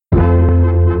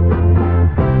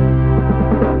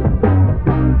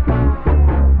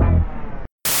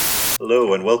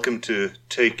Hello and welcome to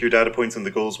Take Your Data Points and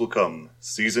the Goals Will Come,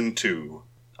 Season 2.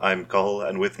 I'm Cathal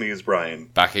and with me is Brian.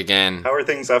 Back again. How are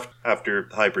things after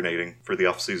hibernating for the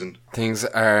off-season? Things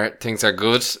are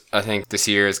good. I think this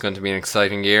year is going to be an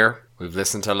exciting year. We've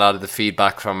listened to a lot of the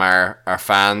feedback from our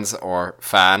fans or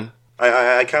fan.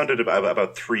 I counted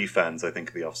about 3 fans, I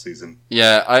think, in the off-season.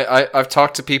 Yeah, I've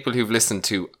talked to people who've listened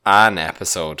to an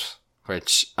episode,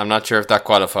 which I'm not sure if that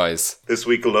qualifies. This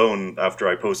week alone, after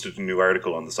I posted a new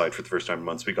article on the site for the first time in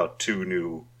months, we got 2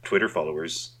 new Twitter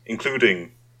followers,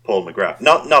 including Paul McGrath.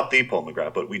 Not the Paul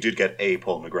McGrath, but we did get a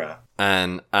Paul McGrath.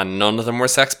 And none of them were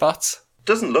sex bots?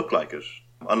 Doesn't look like it,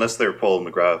 unless they're Paul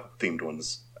McGrath themed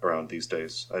ones around these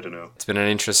days. I don't know. It's been an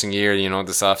interesting year,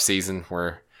 this off season.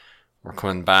 We're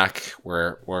coming back.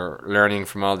 We're learning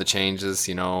from all the changes.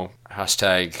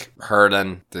 Hashtag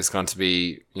hurling. There's going to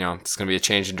be a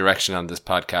change in direction on this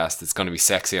podcast. It's going to be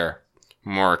sexier,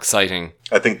 more exciting.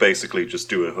 I think basically just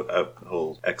do a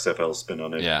whole XFL spin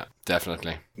on it. Yeah,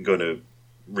 definitely. I'm going to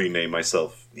rename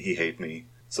myself He Hate Me.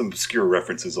 Some obscure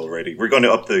references already. We're going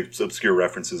to up the obscure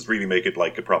references, really make it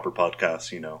like a proper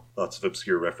podcast, Lots of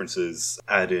obscure references,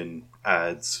 add in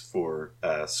ads for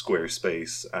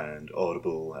Squarespace and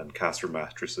Audible and Casper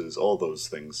mattresses, all those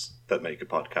things that make a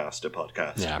podcast a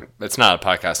podcast. Yeah, it's not a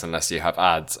podcast unless you have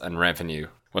ads and revenue.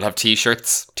 We'll have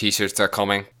t-shirts. T-shirts are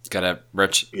coming. Get a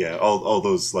merch. Yeah, all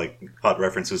those like hot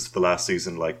references to the last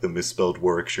season, like the misspelled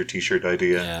Warwickshire t-shirt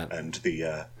idea and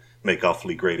the... Make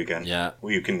Awfully Great Again. Yeah.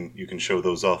 Well, you can show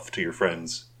those off to your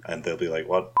friends and they'll be like,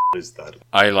 what is that?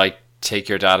 I like Take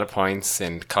Your Data Points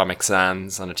in Comic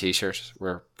Sans on a t-shirt.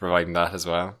 We're providing that as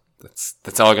well.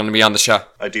 That's all going to be on the show.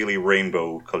 Ideally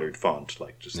rainbow coloured font,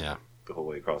 the whole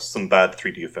way across. Some bad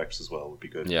 3D effects as well would be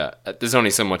good. Yeah. There's only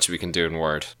so much we can do in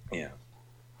Word. Yeah.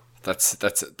 That's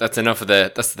enough of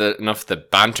the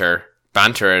banter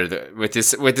out of with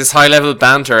this high level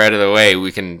banter out of the way.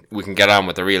 We can get on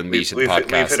with the real meat of the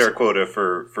podcast. We've hit our quota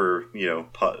for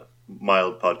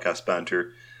mild podcast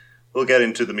banter. We'll get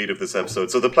into the meat of this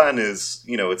episode. So the plan is,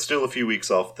 it's still a few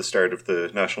weeks off the start of the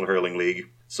National Hurling League.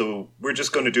 So we're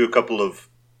just going to do a couple of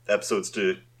episodes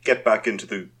to get back into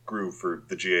the groove for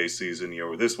the GA season.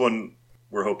 This one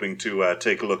we're hoping to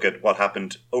take a look at what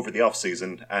happened over the off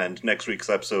season, and next week's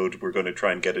episode we're going to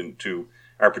try and get into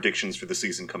our predictions for the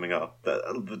season coming up.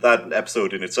 That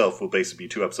episode in itself will basically be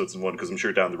 2 episodes in one, because I'm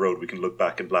sure down the road we can look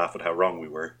back and laugh at how wrong we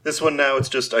were. This one now, it's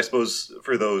just, I suppose,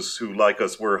 for those who, like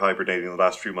us, were hibernating in the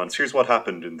last few months, here's what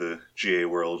happened in the GA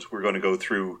world. We're going to go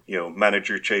through,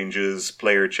 manager changes,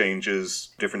 player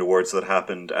changes, different awards that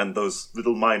happened, and those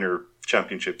little minor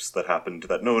championships that happened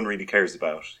that no one really cares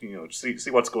about. See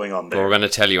what's going on there. But we're going to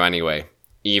tell you anyway,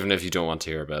 even if you don't want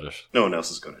to hear about it. No one else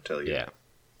is going to tell you. Yeah.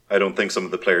 I don't think some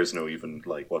of the players know even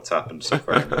what's happened so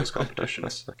far in those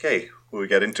competitions. Okay, will we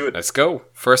get into it? Let's go.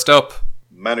 First up,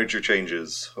 manager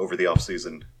changes over the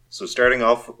off-season. So starting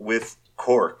off with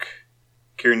Cork.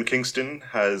 Kieran Kingston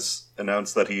has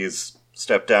announced that he has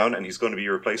stepped down and he's going to be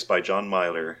replaced by John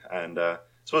Myler. And I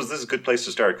suppose this is a good place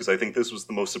to start, because I think this was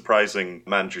the most surprising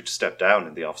manager to step down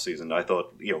in the off-season. I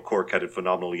thought, Cork had a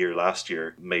phenomenal year last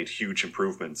year, made huge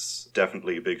improvements.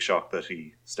 Definitely a big shock that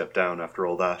he stepped down after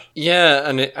all that. Yeah,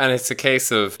 and it's a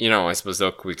case of, I suppose,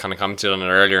 look, we kind of commented on it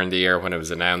earlier in the year when it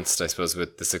was announced. I suppose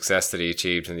with the success that he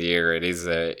achieved in the year, it is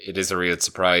a real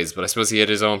surprise. But I suppose he had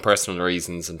his own personal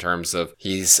reasons in terms of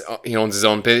he owns his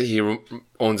own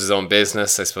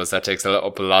business. I suppose that takes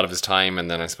up a lot of his time, and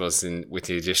then I suppose with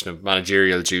the addition of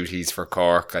managerial duties for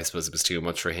Cork, I suppose it was too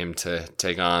much for him to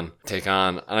take on.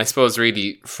 And I suppose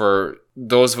really for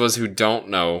those of us who don't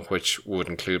know, which would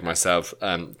include myself,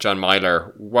 John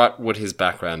Myler, what would his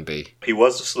background be? He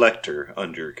was a selector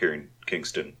under Kieran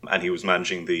Kingston, and he was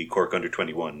managing the Cork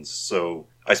under-21s. So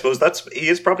I suppose he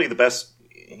is probably the best.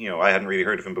 I hadn't really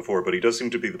heard of him before, but he does seem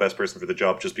to be the best person for the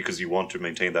job, just because you want to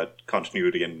maintain that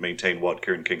continuity and maintain what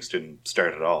Kieran Kingston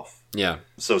started off. Yeah.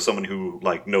 So someone who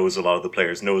knows a lot of the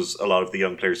players, knows a lot of the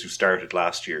young players who started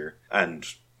last year, and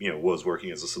was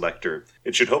working as a selector.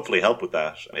 It should hopefully help with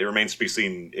that. It remains to be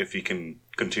seen if he can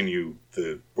continue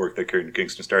the work that Kieran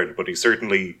Kingston started, but he's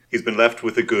been left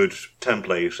with a good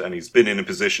template, and he's been in a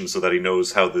position so that he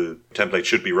knows how the template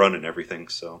should be run and everything.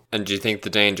 So. And do you think the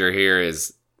danger here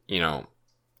is,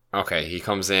 okay, he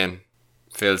comes in,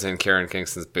 fills in Kieran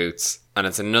Kingston's boots, and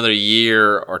it's another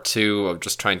year or 2 of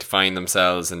just trying to find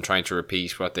themselves and trying to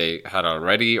repeat what they had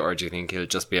already, or do you think he'll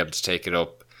just be able to take it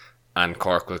up and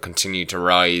Cork will continue to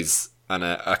rise on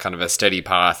a kind of a steady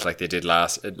path like they did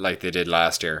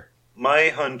last year? My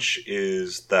hunch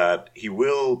is that he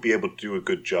will be able to do a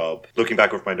good job. Looking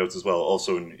back over my notes as well,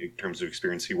 also in terms of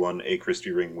experience, he won a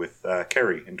Christie ring with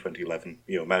Kerry in 2011.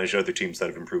 Managed other teams that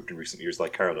have improved in recent years,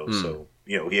 like Carlo. So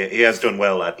he has done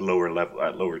well at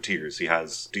lower tiers. He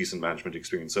has decent management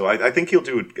experience. So I think he'll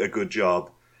do a good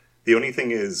job. The only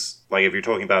thing is, like, if you're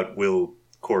talking about will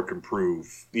Cork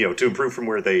improve, to improve from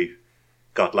where they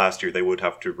got last year, they would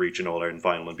have to reach an All-Ireland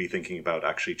final and be thinking about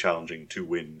actually challenging to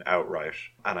win outright.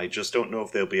 And I just don't know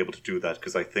if they'll be able to do that,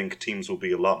 because I think teams will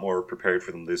be a lot more prepared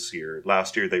for them this year.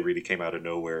 Last year, they really came out of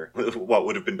nowhere. What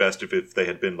would have been best if they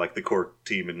had been like the Cork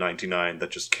team in 99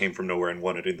 that just came from nowhere and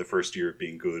won it in the first year of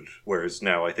being good. Whereas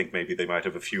now, I think maybe they might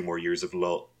have a few more years of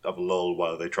lull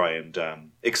while they try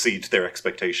and exceed their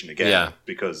expectation again. Yeah.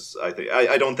 Because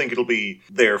I don't think it'll be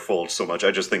their fault so much.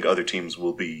 I just think other teams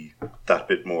will be that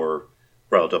bit more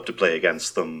riled up to play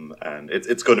against them, and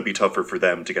it's going to be tougher for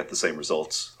them to get the same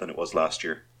results than it was last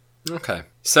year. Okay.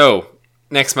 So,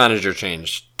 next manager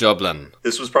change, Dublin.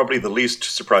 This was probably the least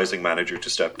surprising manager to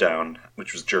step down,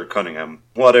 which was Ger Cunningham.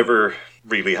 Whatever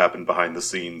really happened behind the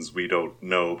scenes, we don't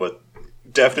know, but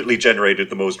definitely generated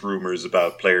the most rumours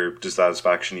about player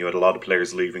dissatisfaction. You had a lot of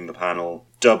players leaving the panel.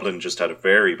 Dublin just had a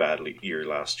very bad year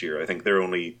last year. I think their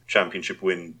only championship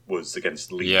win was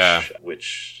against Leach,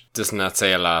 which... doesn't that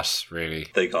say a lot, really?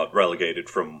 They got relegated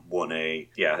from 1A.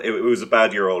 Yeah, it was a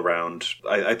bad year all round.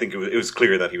 I think it was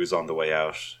clear that he was on the way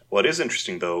out. What is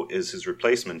interesting, though, is his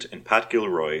replacement in Pat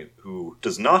Gilroy, who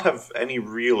does not have any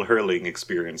real hurling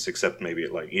experience, except maybe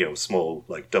at small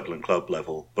Dublin club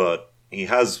level. But he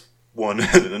has won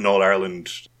an All-Ireland,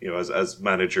 as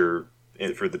manager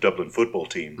for the Dublin football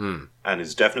team, and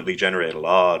has definitely generated a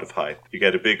lot of hype. You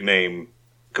get a big name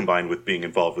combined with being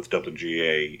involved with Dublin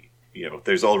GA.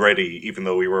 There's already, even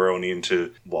though we were only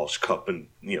into Walsh Cup and,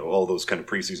 all those kind of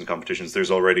preseason competitions,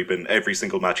 there's already been every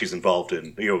single match he's involved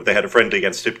in. They had a friendly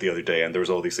against Tip the other day, and there was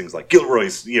all these things like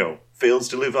Gilroy's, fails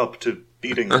to live up to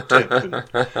beating Tip. And,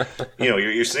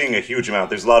 you're seeing a huge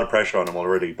amount. There's a lot of pressure on him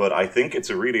already, but I think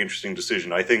it's a really interesting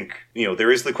decision. I think,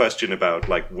 there is the question about,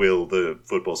 will the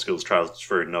football skills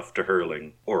transfer enough to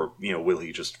hurling, or, will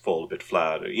he just fall a bit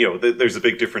flat? There's a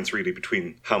big difference really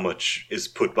between how much is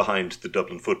put behind the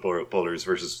Dublin footballers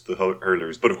versus the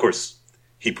hurlers. But of course,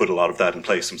 he put a lot of that in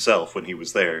place himself when he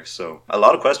was there. So a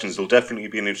lot of questions. Will definitely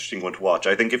be an interesting one to watch.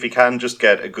 I think if he can just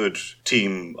get a good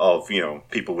team of,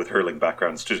 people with hurling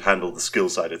backgrounds to handle the skill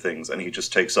side of things, and he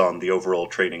just takes on the overall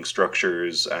training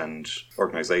structures and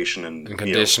organisation and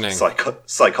conditioning,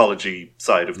 psychology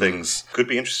side of things, could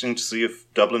be interesting to see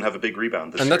if Dublin have a big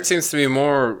rebound this year. And that seems to be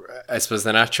more, I suppose,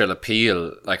 the natural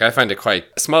appeal. I find it quite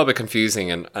a small bit confusing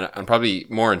and probably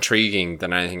more intriguing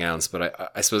than anything else.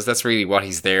 But I suppose that's really what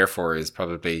he's there for, is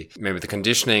probably maybe the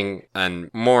conditioning,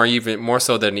 and more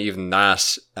so than even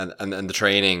that, and the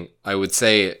training. I would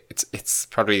say it's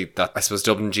probably that, I suppose,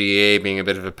 Dublin GAA being a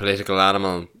bit of a political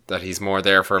animal, that he's more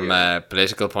there from a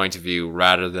political point of view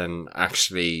rather than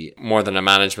actually more than a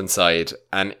management side.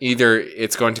 And either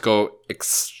it's going to go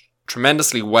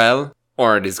tremendously well,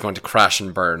 or it is going to crash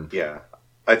and burn. Yeah.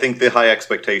 I think the high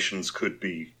expectations could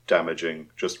be damaging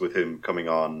just with him coming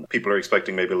on. People are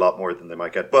expecting maybe a lot more than they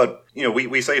might get. But,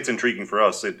 we say it's intriguing for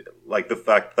us. Like the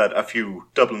fact that a few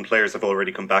Dublin players have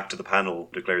already come back to the panel,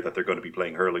 declared that they're going to be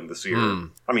playing hurling this year.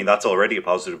 I mean, that's already a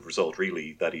positive result,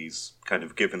 really, that he's kind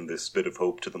of given this bit of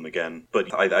hope to them again.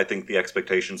 But I think the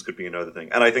expectations could be another thing.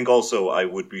 And I think also I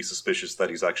would be suspicious that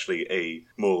he's actually a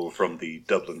mole from the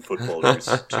Dublin footballers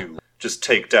to just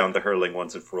take down the hurling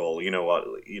once and for all.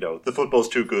 The football's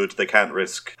too good. They can't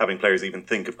risk having players even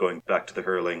think of going back to the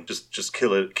hurling. Just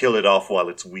kill it off while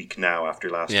it's weak now after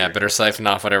last year. Yeah, better siphon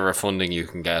off whatever funding you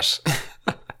can get.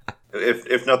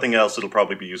 If nothing else, it'll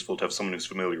probably be useful to have someone who's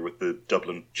familiar with the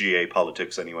Dublin GA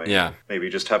politics anyway. Yeah. Maybe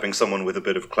just having someone with a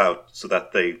bit of clout so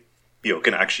that they,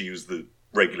 can actually use the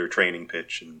regular training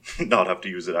pitch and not have to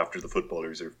use it after the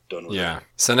footballers are done with it. Yeah.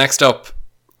 So next up,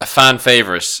 a fan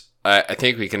favourite. I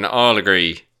think we can all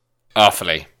agree,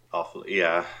 Offaly. Offaly,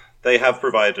 yeah. They have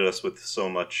provided us with so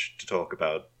much to talk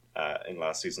about in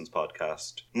last season's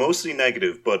podcast. Mostly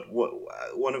negative, but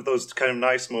one of those kind of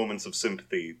nice moments of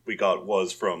sympathy we got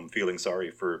was from feeling sorry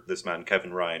for this man,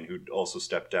 Kevin Ryan, who'd also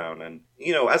stepped down. And,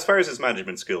 as far as his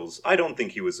management skills, I don't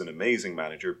think he was an amazing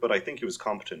manager, but I think he was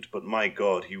competent. But my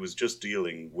God, he was just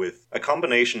dealing with a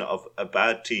combination of a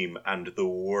bad team and the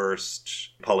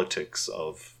worst politics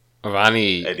of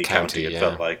any county.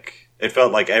 It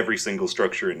felt like every single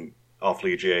structure in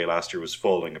Offaly GA last year was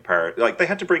falling apart. They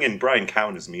had to bring in Brian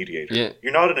Cowan as mediator. Yeah.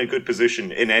 You're not in a good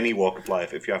position in any walk of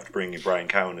life if you have to bring in Brian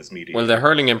Cowan as mediator. Well, the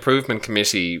Hurling Improvement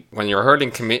Committee, when your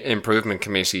Hurling Improvement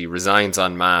Committee resigns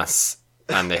en masse,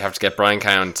 and they have to get Brian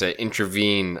Cowan to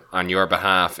intervene on your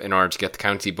behalf in order to get the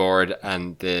county board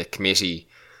and the committee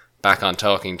back on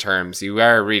talking terms, you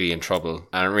are really in trouble.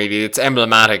 And really, it's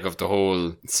emblematic of the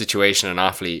whole situation in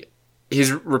Offaly.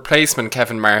 His replacement,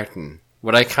 Kevin Martin,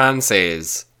 what I can say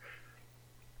is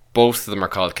both of them are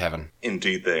called Kevin.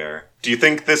 Indeed they are. Do you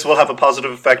think this will have a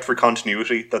positive effect for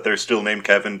continuity, that they're still named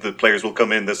Kevin? The players will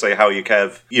come in, they'll say, how are you,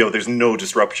 Kev? There's no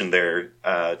disruption there.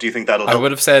 Do you think that'll help? I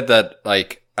would have said that,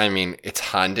 it's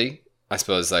handy. I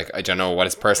suppose, I don't know what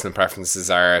his personal preferences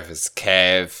are. If it's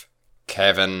Kev,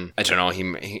 Kevin, I don't know,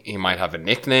 he might have a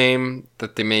nickname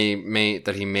that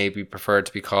he may be preferred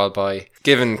to be called by.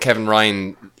 Given Kevin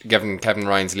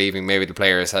Ryan's leaving, maybe the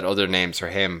players had other names for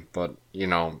him, but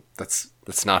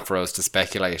that's not for us to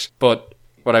speculate. But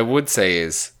what I would say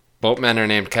is both men are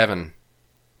named Kevin.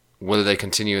 Will they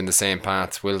continue in the same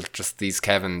path? Will just these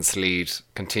Kevins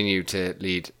continue to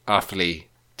lead Offaly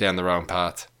down the wrong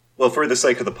path? Well, for the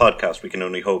sake of the podcast, we can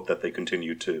only hope that they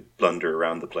continue to blunder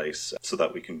around the place so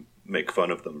that we can make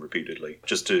fun of them repeatedly,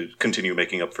 just to continue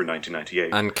making up for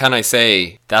 1998. And can I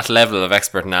say, that level of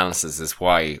expert analysis is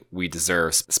why we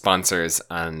deserve sponsors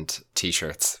and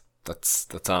t-shirts.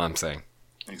 That's all I'm saying.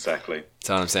 Exactly. That's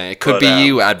all I'm saying. It could be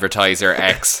you, advertiser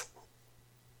X.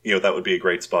 That would be a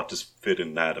great spot to fit in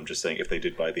an ad. I'm just saying, if they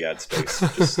did buy the ad space,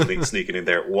 just sneaking in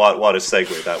there. What a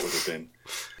segue that would have been.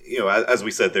 As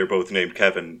we said, they're both named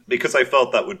Kevin. Because I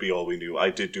felt that would be all we knew, I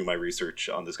did do my research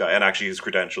on this guy. And actually, his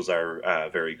credentials are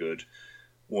very good.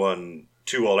 Won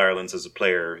 2 All-Irelands as a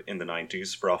player in the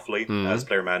 90s for Offaly. As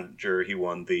player-manager, he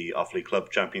won the Offaly Club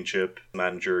Championship.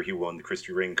 Manager, he won the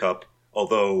Christy Ring Cup.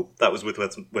 Although that was with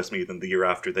Westmeath, and the year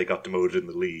after they got demoted in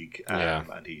the league.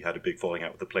 And he had a big falling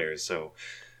out with the players. So,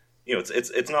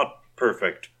 it's not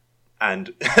perfect.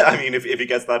 And, I mean, if he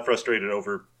gets that frustrated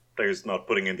over players not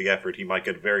putting in the effort, he might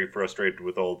get very frustrated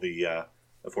with all the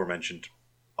aforementioned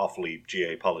Offaly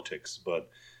GA politics. But,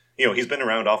 he's been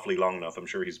around Offaly long enough. I'm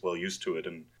sure he's well used to it.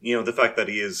 And, the fact that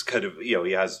he is kind of, he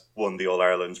has won the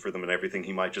All-Irelands for them and everything,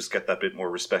 he might just get that bit more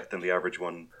respect than the average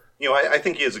one. I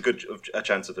think he has a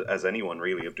chance as anyone,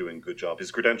 really, of doing a good job.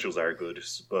 His credentials are good,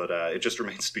 but it just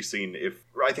remains to be seen.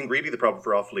 I think really the problem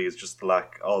for Offaly is just the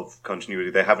lack of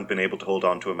continuity. They haven't been able to hold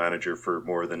on to a manager for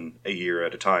more than a year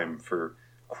at a time for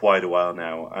quite a while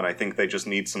now, and I think they just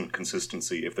need some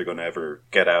consistency if they're going to ever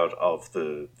get out of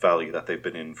the valley that they've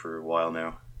been in for a while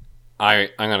now. I'm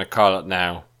going to call it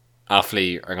now.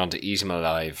 Offaly are going to eat him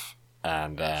alive.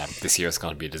 And this year is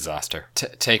going to be a disaster.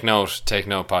 Take note,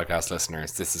 podcast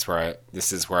listeners. This is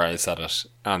where I said it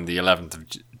on the 11th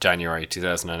of January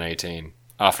 2018.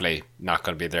 Offaly not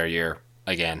going to be their year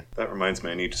again. That reminds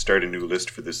me, I need to start a new list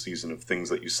for this season of things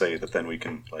that you say that then we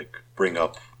can bring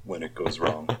up when it goes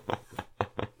wrong.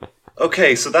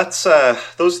 Okay, so that's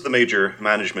those are the major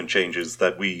management changes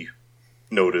that we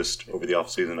noticed over the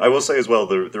off season. I will say as well,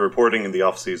 the reporting in the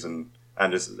off season,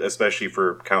 and especially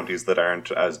for counties that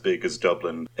aren't as big as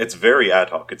Dublin, it's very ad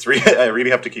hoc. I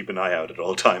really have to keep an eye out at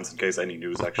all times in case any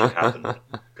news actually happened.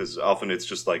 Because often it's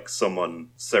just someone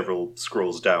several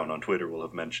scrolls down on Twitter will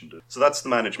have mentioned it. So that's the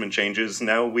management changes.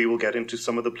 Now we will get into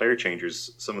some of the player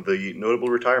changes, some of the notable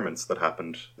retirements that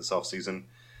happened this off-season.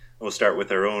 We'll start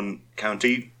with our own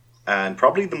county, and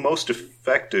probably the most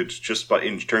affected just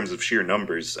in terms of sheer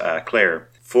numbers, Clare.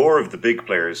 4 of the big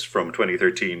players from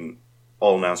 2013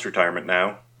 all announced retirement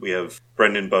now. We have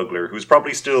Brendan Bugler, who's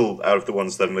probably still, out of the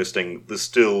ones that I'm listing,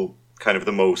 still kind of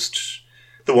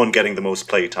the one getting the most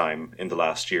play time in the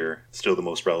last year, still the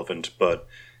most relevant, but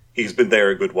he's been there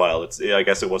a good while. I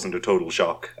guess it wasn't a total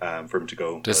shock for him to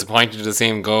go. Disappointed to see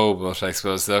him go, but I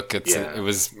suppose, look, it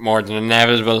was more than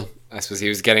inevitable. I suppose he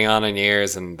was getting on in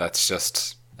years, and that's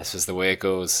just the way it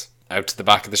goes. Out to the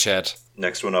back of the shed.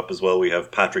 Next one up as well, we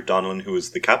have Patrick Donnellan, who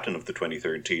was the captain of the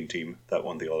 2013 team that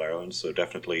won the All-Ireland. So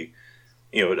definitely,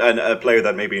 and a player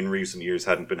that maybe in recent years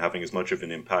hadn't been having as much of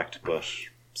an impact, but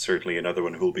certainly another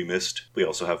one who will be missed. We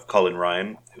also have Colin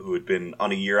Ryan, who had been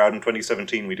on a year out in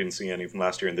 2017. We didn't see any of him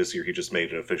last year, and this year he just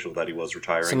made it official that he was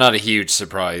retiring. So not a huge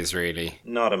surprise, really.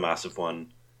 Not a massive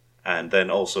one. And then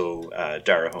also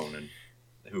Dara Honan,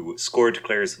 who scored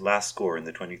Clare's last score in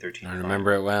the 2013 I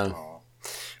remember it well. Aww.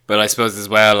 But I suppose as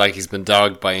well, he's been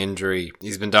dogged by injury.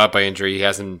 He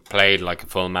hasn't played a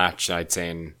full match, I'd say,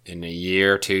 in a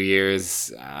year, 2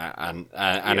 years. And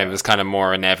it was kind of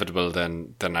more inevitable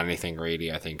than anything,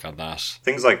 really, I think, on that.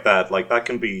 Things like that, that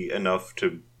can be enough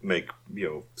to make,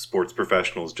 sports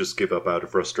professionals just give up out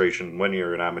of frustration. When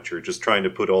you're an amateur, just trying to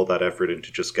put all that effort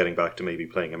into just getting back to maybe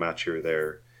playing a match here or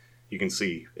there, you can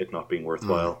see it not being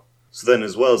worthwhile. So then,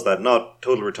 as well as that, not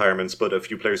total retirements, but a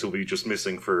few players will be just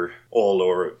missing for all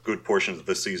or good portions of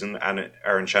this season. And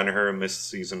Aaron Shanahan missed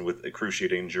the season with a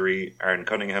cruciate injury. Aaron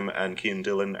Cunningham and Cian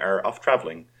Dillon are off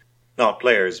travelling. Not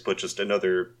players, but just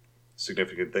another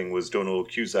significant thing was Donal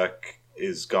Cusack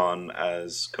is gone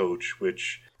as coach,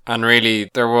 which... And really,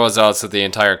 there was also the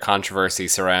entire controversy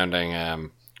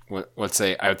surrounding, we'll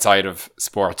say, outside of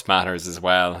sports matters as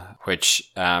well,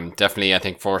 which definitely, I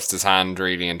think, forced his hand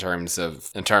really in terms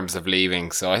of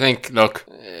leaving. So I think, look,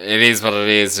 it is what it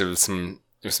is. There's some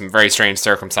very strange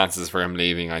circumstances for him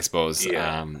leaving, I suppose.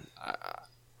 Yeah.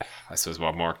 I suppose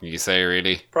what more can you say,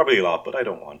 really? Probably a lot, but I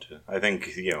don't want to. I think,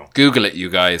 Google it, you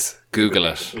guys. Google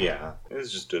it. Yeah, it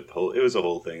was just it was a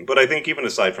whole thing. But I think even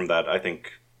aside from that, I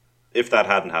think if that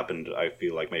hadn't happened, I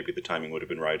feel like maybe the timing would have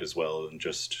been right as well. And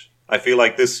just, I feel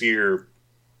like this year,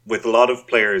 with a lot of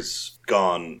players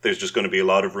gone, there's just going to be a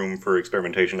lot of room for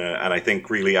experimentation. And I think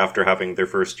really after having their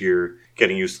first year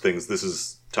getting used to things, this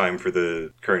is time for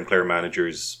the current Clare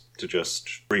managers to just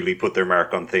really put their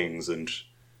mark on things and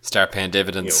start paying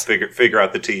dividends. Figure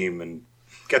out the team and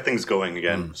get things going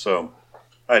again. So,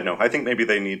 I don't know. I think maybe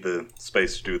they need the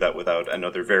space to do that without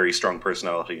another very strong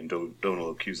personality in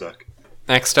Donal Cusack.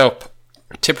 Next up,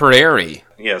 Tipperary.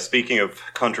 Yeah, speaking of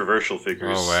controversial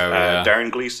figures,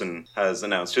 Darren Gleeson has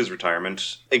announced his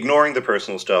retirement. Ignoring the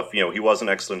personal stuff, he was an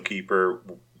excellent keeper.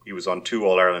 He was on 2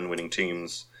 All-Ireland winning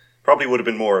teams. Probably would have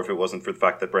been more if it wasn't for the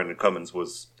fact that Brendan Cummins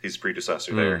was his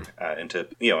predecessor there in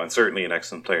Tip. And certainly an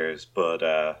excellent player,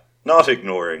 but not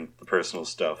ignoring the personal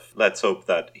stuff. Let's hope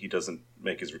that he doesn't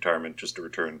make his retirement just a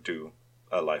return to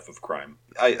a life of crime.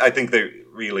 I think they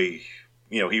really...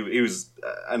 he was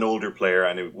an older player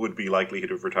and it would be likely he'd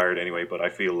have retired anyway, but I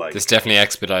feel like... This definitely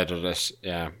expedited it,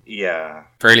 yeah. Yeah.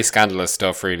 Fairly scandalous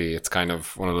stuff, really. It's kind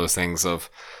of one of those things of,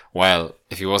 well,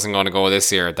 if he wasn't going to go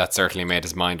this year, that certainly made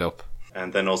his mind up.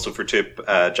 And then also for Tip,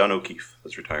 John O'Keefe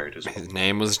has retired as well. His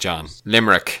name was John.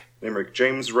 Limerick.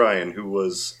 James Ryan, who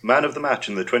was man of the match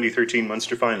in the 2013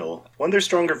 Munster final. One of their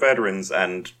stronger veterans,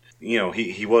 and,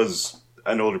 he was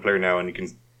an older player now and you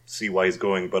can see why he's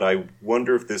going, but I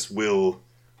wonder if this will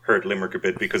hurt Limerick a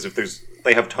bit, because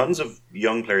they have tons of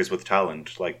young players with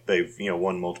talent, like they've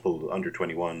won multiple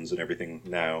under-21s and everything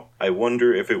now. I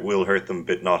wonder if it will hurt them a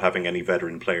bit not having any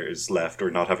veteran players left,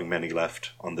 or not having many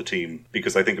left on the team,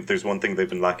 because I think if there's one thing they've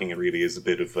been lacking, it really is a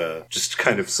bit of just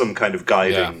kind of some kind of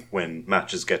guiding when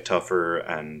matches get tougher,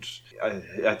 and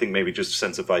I think maybe just a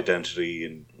sense of identity,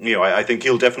 and I think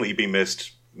he'll definitely be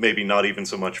missed. Maybe not even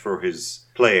so much for his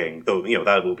playing, though,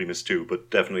 that will be missed too, but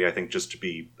definitely I think just to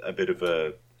be a bit of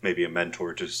maybe a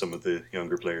mentor to some of the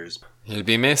younger players. He'll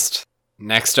be missed.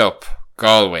 Next up,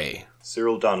 Galway.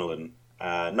 Cyril Donnellan,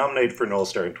 nominated for an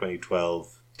All-Star in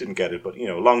 2012, didn't get it, but,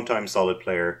 long-time solid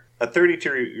player. At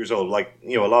 32 years old, a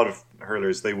lot of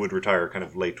hurlers, they would retire kind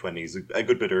of late 20s, a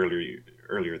good bit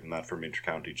earlier than that from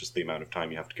inter-county, just the amount of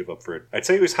time you have to give up for it. I'd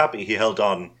say he was happy he held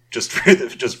on just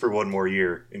for one more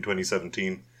year in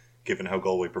 2017, given how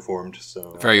Galway performed.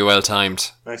 So very well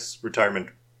timed. Nice retirement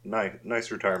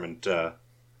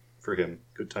for him.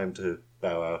 Good time to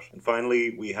bow out. And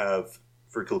finally, we have,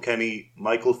 for Kilkenny,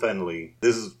 Michael Fennelly.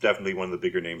 This is definitely one of the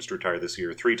bigger names to retire this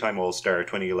year. 3-time All-Star,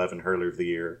 2011 Hurler of the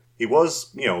Year. He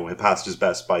was, past his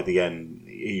best by the end.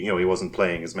 He wasn't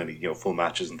playing as many, full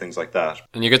matches and things like that.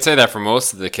 And you could say that for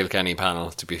most of the Kilkenny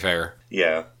panel, to be fair.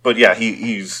 Yeah, but yeah,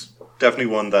 he's definitely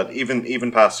one that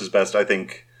even past his best, I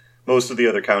think most of the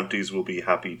other counties will be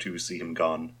happy to see him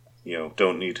gone.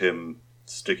 Don't need him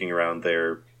sticking around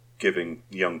there giving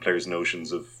young players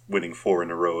notions of winning 4 in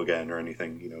a row again or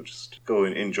anything. Just go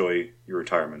and enjoy your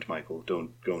retirement, Michael.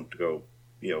 Don't go,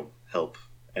 help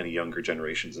any younger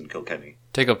generations in Kilkenny.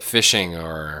 Take up fishing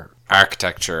or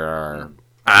architecture or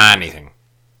anything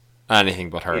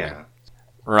but hurling. Yeah.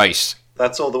 Right.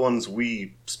 That's all the ones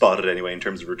we spotted anyway in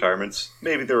terms of retirements.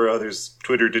 Maybe there are others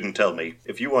Twitter didn't tell me.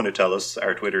 If you want to tell us,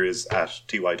 our Twitter is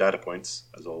 @TYDataPoints,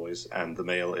 as always, and the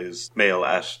mail is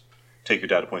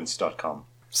mail@takeyourdatapoints.com.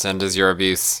 Send us your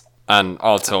abuse. And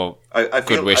also,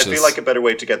 good wishes. I feel like a better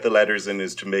way to get the letters in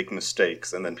is to make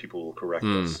mistakes, and then people will correct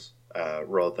us,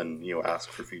 rather than, ask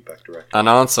for feedback directly. And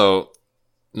also,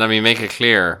 let me make it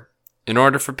clear, in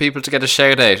order for people to get a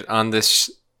shout out on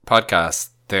this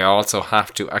podcast, they also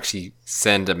have to actually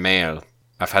send a mail.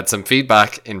 I've had some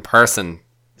feedback in person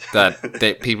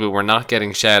that people were not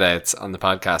getting shout outs on the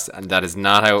podcast, and that is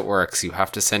not how it works. You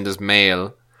have to send us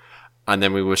mail, and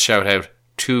then we will shout out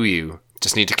to you.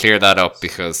 Just need to clear that up,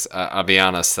 because I'll be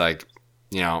honest, that's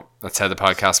how the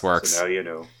podcast works. So now you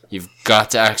know. You've got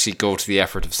to actually go to the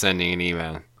effort of sending an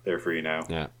email. They're free now.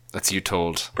 Yeah. That's you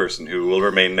told. Person who will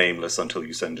remain nameless until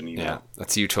you send an email. Yeah,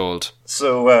 that's you told.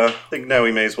 So I think now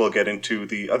we may as well get into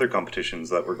the other competitions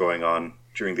that were going on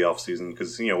during the off-season,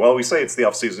 because, while we say it's the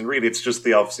off-season, really it's just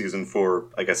the off-season for,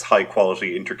 I guess,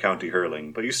 high-quality inter-county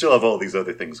hurling, but you still have all these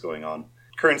other things going on.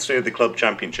 Current state of the club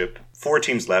championship, 4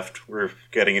 teams left. We're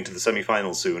getting into the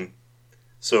semi-finals soon.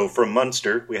 So from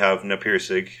Munster, we have Na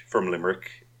Piarsaigh from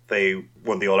Limerick. They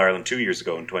won the All-Ireland 2 years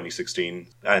ago in 2016,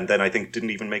 and then I think didn't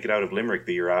even make it out of Limerick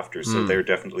the year after, so they're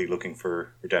definitely looking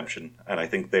for redemption. And I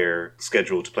think they're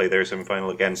scheduled to play their semi-final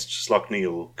against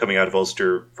Slaughtneil, coming out of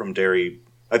Ulster from Derry.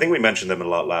 I think we mentioned them a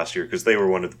lot last year, because they were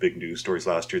one of the big news stories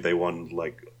last year. They won,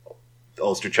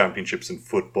 Ulster Championships in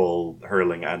football,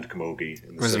 hurling, and camogie.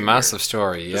 It was a massive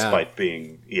story, yeah. Despite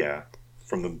being,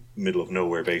 from the middle of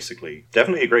nowhere, basically.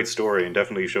 Definitely a great story, and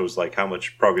definitely shows how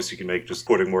much progress you can make just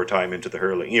putting more time into the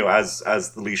hurling. As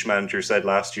the Laois manager said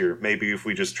last year, maybe if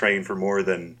we just train for more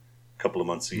than a couple of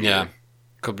months a year. Yeah,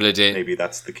 couple of days. Maybe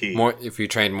that's the key. If we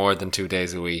train more than 2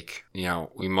 days a week,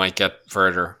 we might get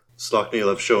further. Slaughtneil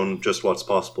have shown just what's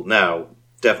possible now.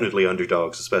 Definitely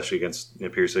underdogs, especially against Na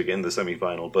Piarsaigh in the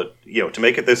semi-final. But, to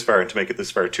make it this far, and to make it this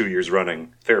far 2 years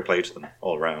running, fair play to them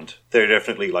all around. They're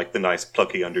definitely the nice,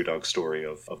 plucky underdog story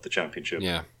of the championship.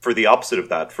 Yeah. For the opposite of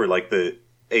that, for the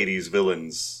 80s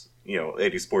villains,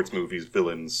 80s sports movies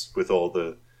villains with all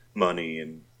the money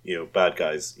and, bad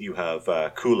guys, you have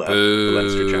Coola, the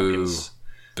Leinster champions,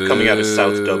 coming out of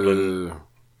South Dublin,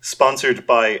 sponsored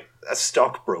by a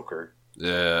stockbroker.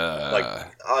 Yeah.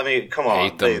 Come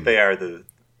on. They are the...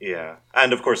 Yeah.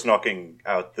 And, of course, knocking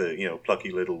out the,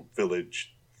 plucky little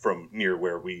village from near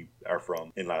where we are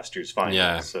from in last year's final.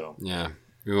 Yeah. So. Yeah.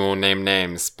 We won't name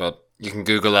names, but you can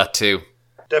Google that too.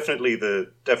 Definitely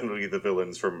the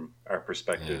villains from our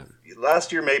perspective. Yeah.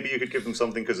 Last year, maybe you could give them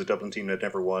something because the Dublin team had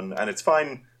never won. And it's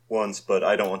fine once, but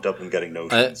I don't want Dublin getting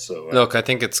notions. Look, I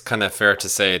think it's kind of fair to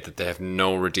say that they have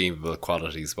no redeemable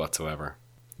qualities whatsoever.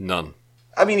 None.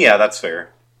 That's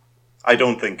fair. I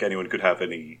don't think anyone could have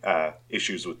any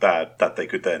issues with that they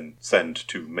could then send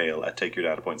to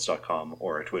mail@takeyourdatapoints.com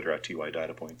or Twitter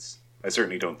 @tydatapoints. I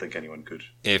certainly don't think anyone could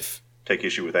take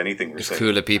issue with anything we're saying.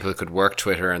 Cooler people could work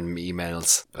Twitter and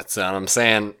emails. That's what I'm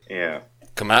saying. Yeah.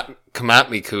 Come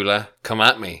at me, Cooler. Come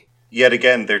at me. Yet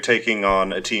again, they're taking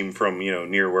on a team from,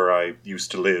 near where I used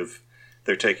to live.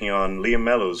 They're taking on Liam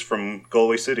Mellows from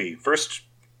Galway City. First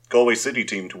Galway City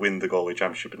team to win the Galway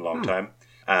Championship in a long time.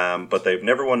 But they've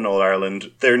never won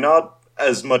All-Ireland. They're not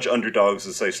as much underdogs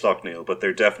as, say, Slaughtneil, but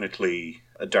they're definitely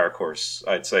a dark horse,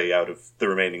 I'd say, out of the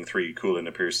remaining 3, Coola,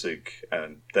 Na Piarsaigh,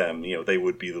 and them. They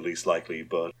would be the least likely.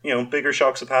 But, bigger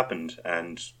shocks have happened,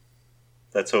 and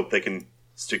let's hope they can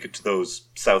stick it to those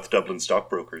South Dublin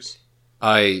stockbrokers.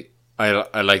 I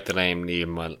like the name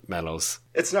Liam Mellows.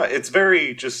 It's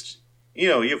very just...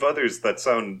 you have others that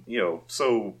sound,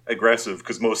 so aggressive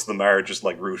because most of them are just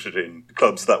rooted in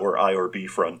clubs that were I or B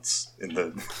fronts in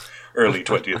the early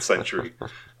 20th century.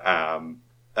 And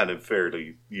in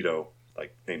fairly,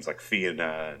 names like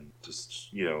Fianna and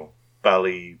just,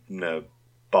 Ballina,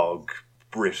 Bog,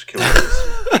 Brit Killers,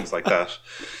 things like that.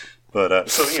 But,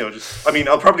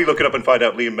 I'll probably look it up and find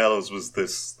out Liam Mellows was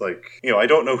this, I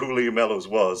don't know who Liam Mellows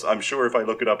was. I'm sure if I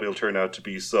look it up, it'll turn out to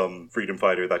be some freedom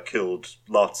fighter that killed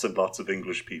lots and lots of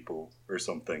English people or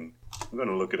something. I'm going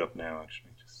to look it up now,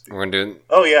 actually. We're going to do it?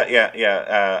 Oh,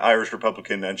 yeah. Irish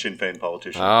Republican and Sinn Féin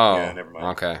politician. Oh, yeah, never mind.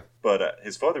 Okay. But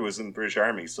his father was in the British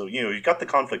Army, so, you got the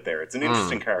conflict there. It's an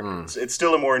interesting character. It's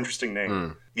still a more interesting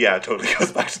name. Yeah, it totally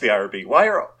goes back to the IRB. Why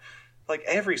are...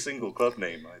 every single club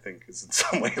name, I think, is in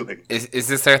some way linked. Is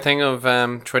this their thing of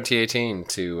 2018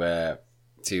 to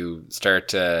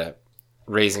start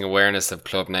raising awareness of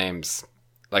club names,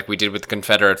 like we did with the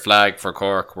Confederate flag for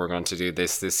Cork? We're going to do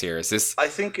this year. Is this? I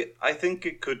think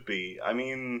it could be.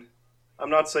 I'm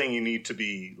not saying you need to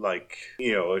be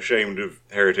ashamed of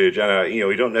heritage, and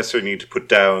you don't necessarily need to put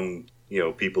down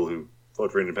people who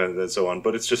vote for independence and so on,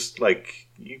 but it's just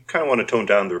you kind of want to tone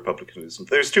down the republicanism.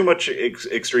 There's too much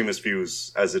extremist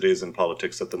views as it is in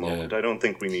politics at the moment. Yeah. I don't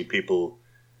think we need people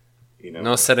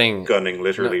gunning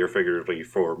literally or figuratively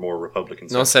for more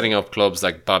Republicans. No setting up clubs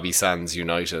like Bobby Sands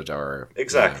United or...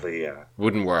 Exactly, yeah.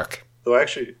 Wouldn't work. Though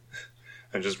actually,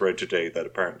 I just read today that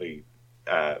apparently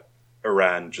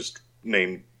Iran just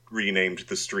renamed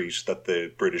the street that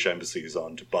the British embassy is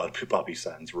on to Bobby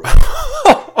Sands Road.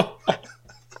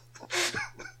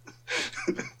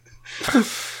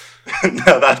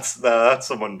 No, that's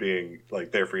someone being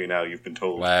there for you now. You've been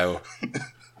told. Wow.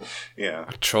 Yeah.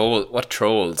 What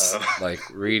trolls?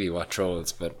 Really, what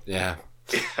trolls? But yeah.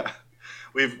 Yeah.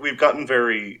 We've gotten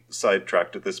very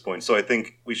sidetracked at this point, so I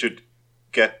think we should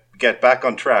get back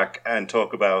on track and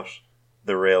talk about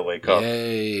the Railway Cup.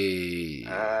 Yay!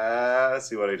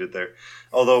 See what I did there.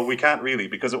 Although we can't really,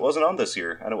 because it wasn't on this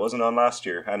year, and it wasn't on last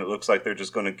year, and it looks like they're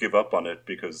just going to give up on it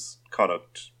because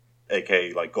Connacht,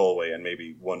 aka like Galway, and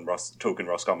maybe one token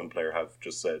Roscommon player have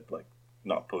just said, like,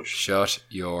 not push. Shut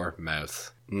your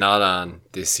mouth. Not on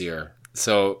this year.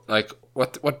 So, like,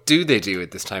 what do they do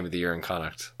at this time of the year in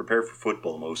Connacht? Prepare for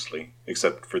football mostly,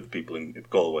 except for the people in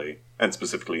Galway, and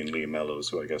specifically in Liam Mellows,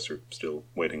 who I guess are still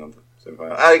waiting on the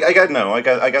semi-final.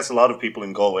 I guess a lot of people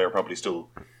in Galway are probably still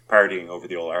partying over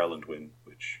the All-Ireland win,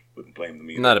 which wouldn't blame them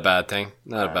either. Not a bad thing.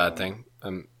 Not a bad thing.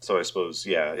 So I suppose,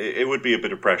 yeah, it would be a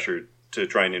bit of pressure to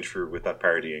try and interfere with that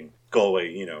partying.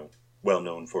 Galway, you know, well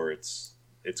known for its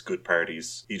good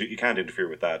parties. You can't interfere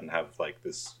with that and have like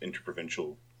this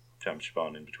interprovincial championship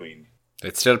on in between.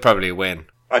 They'd still probably win.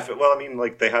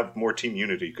 They have more team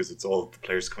unity because it's all the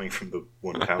players coming from the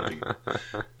one county.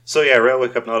 So yeah, Railway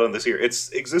Cup not on this year. It's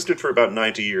existed for about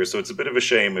 90 years, so it's a bit of a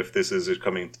shame if this is it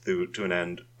coming to an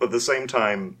end. But at the same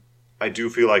time, I do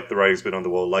feel like the writing's been on the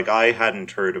wall. Like, I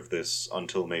hadn't heard of this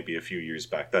until maybe a few years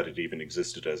back, that it even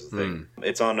existed as a thing.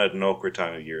 It's on at an awkward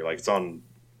time of year. Like, it's on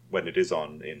when it is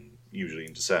on usually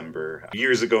in December.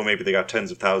 Years ago, maybe they got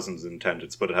tens of thousands in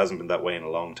attendance, but it hasn't been that way in a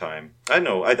long time. I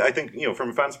know. I think, you know, from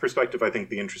a fan's perspective, I think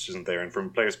the interest isn't there. And from a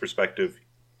player's perspective,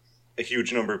 a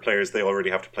huge number of players, they already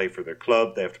have to play for their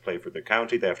club, they have to play for their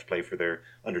county, they have to play for their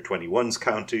under-21s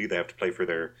county, they have to play for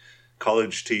their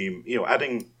college team. You know,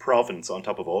 adding province on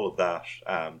top of all of that,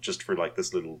 just for like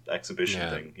this little exhibition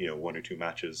thing, you know, 1 or 2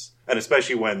 matches. And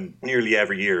especially when nearly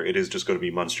every year it is just going to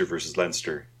be Munster versus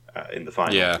Leinster in the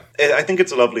final. Yeah. I think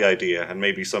it's a lovely idea, and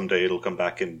maybe someday it'll come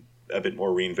back in a bit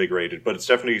more reinvigorated, but it's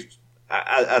definitely,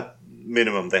 at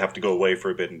minimum, they have to go away for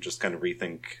a bit and just kind of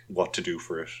rethink what to do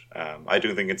for it. I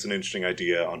do think it's an interesting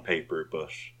idea on paper,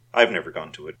 but I've never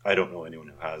gone to it. I don't know anyone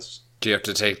who has. Do you have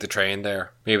to take the train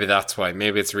there? Maybe that's why.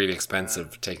 Maybe it's really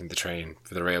expensive taking the train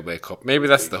for the Railway Cup. Maybe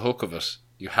that's the hook of it.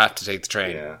 You had to take the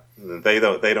train. Yeah, they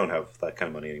don't have that kind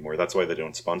of money anymore. That's why they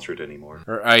don't sponsor it anymore.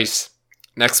 Right.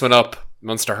 Next one up,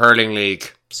 Munster Hurling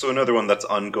League. So another one that's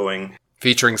ongoing.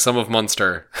 Featuring some of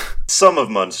Munster. Some of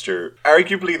Munster.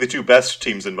 Arguably the 2 best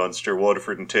teams in Munster,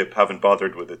 Waterford and Tip, haven't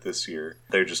bothered with it this year.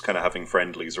 They're just kind of having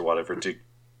friendlies or whatever to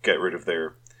get rid of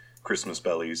their Christmas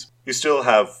bellies. You still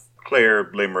have Clare,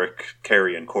 Limerick,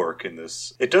 Kerry and Cork in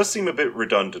this. It does seem a bit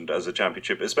redundant as a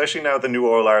championship, especially now the new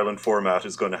All-Ireland format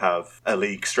is going to have a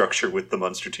league structure with the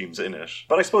Munster teams in it.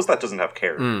 But I suppose that doesn't have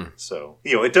Kerry. So,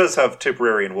 you know, it does have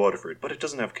Tipperary and Waterford, but it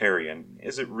doesn't have Kerry. And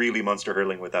is it really Munster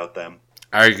Hurling without them?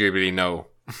 Arguably, no.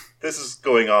 This is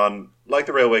going on, like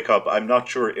the Railway Cup. I'm not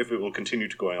sure if it will continue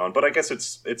to going on, but I guess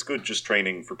it's good just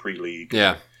training for pre-league.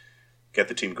 Yeah. Get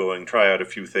the team going, try out a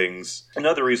few things.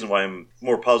 Another reason why I'm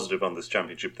more positive on this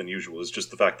championship than usual is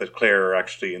just the fact that Clare are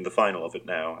actually in the final of it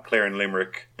now. Clare and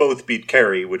Limerick both beat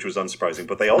Kerry, which was unsurprising,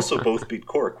 but they also both beat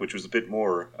Cork, which was a bit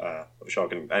more of a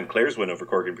shock. And Clare's win over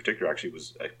Cork in particular actually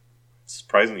was a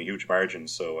surprisingly huge margin.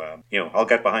 So, you know, I'll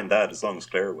get behind that as long as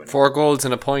Clare win. 4 goals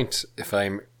and a point, if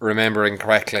I'm remembering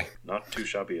correctly. Not too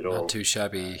shabby at all. Not too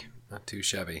shabby. Not too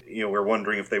shabby. You know, we're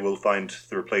wondering if they will find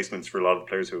the replacements for a lot of the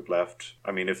players who have left.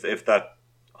 I mean, if that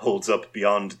holds up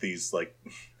beyond these, like,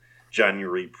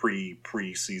 January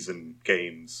pre-season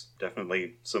games,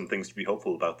 definitely some things to be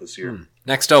hopeful about this year.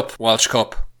 Next up, Walsh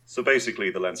Cup. So basically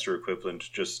the Leinster equivalent,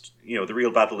 just, you know, the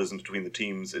real battle isn't between the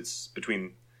teams, it's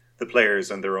between the players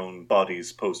and their own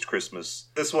bodies post-Christmas.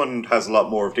 This one has a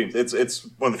lot more of teams. It's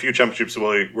one of the few championships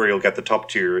where you'll get the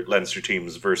top-tier Leinster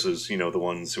teams versus, you know, the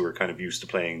ones who are kind of used to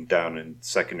playing down in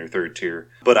 2nd or 3rd tier.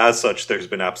 But as such, there's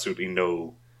been absolutely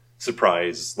no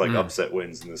surprise, like, upset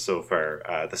wins in this so far.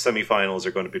 The semi-finals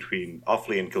are going to be between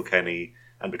Offaly and Kilkenny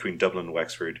and between Dublin and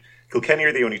Wexford. Kilkenny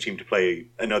are the only team to play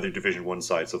another Division 1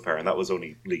 side so far, and that was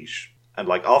only Laois. And,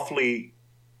 like, Offaly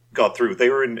got through. They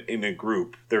were in a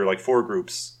group. There were, like, 4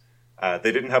 groups.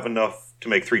 They didn't have enough to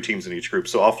make 3 teams in each group,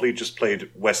 so Offaly just played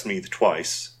Westmeath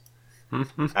twice.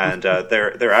 And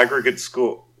their aggregate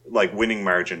score, like, winning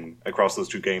margin across those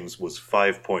 2 games was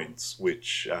 5 points,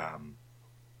 which,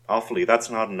 Offaly, that's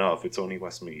not enough. It's only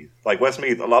Westmeath. Like,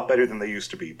 Westmeath, a lot better than they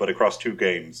used to be, but across 2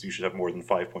 games, you should have more than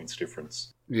 5 points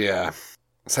difference. Yeah.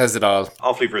 Says it all.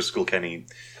 Offaly versus Kilkenny.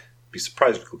 Be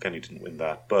surprised if Kilkenny didn't win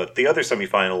that. But the other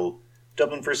semi-final,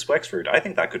 Dublin versus Wexford, I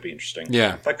think that could be interesting.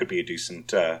 Yeah. That could be a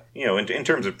decent, you know, in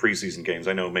terms of pre-season games,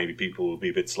 I know maybe people will be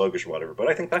a bit sluggish or whatever, but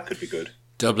I think that could be good.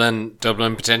 Dublin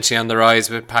potentially on the rise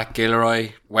with Pat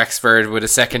Gilroy. Wexford with a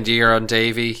second year on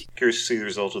Davy. Curious to see the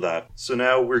result of that. So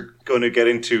now we're going to get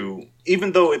into,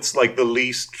 even though it's like the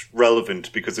least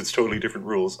relevant because it's totally different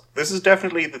rules, this is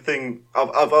definitely the thing,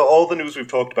 of all the news we've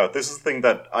talked about, this is the thing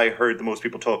that I heard the most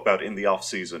people talk about in the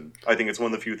off-season. I think it's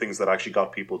one of the few things that actually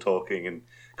got people talking and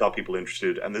got people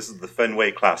interested, and this is the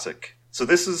Fenway Classic. So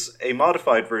this is a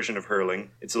modified version of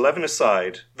hurling. It's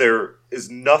 11-a-side. There is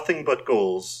nothing but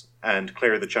goals, and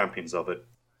Clare are the champions of it.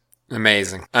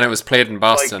 Amazing. And it was played in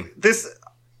Boston. Like,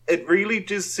 it really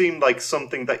just seemed like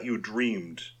something that you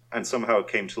dreamed, and somehow it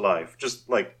came to life. Just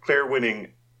like Clare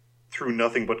winning through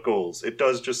nothing but goals. It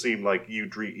does just seem like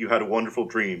you had a wonderful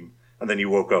dream, and then you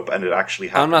woke up and it actually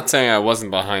happened. I'm not saying I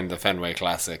wasn't behind the Fenway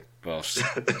Classic, but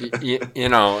you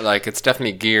know, like, it's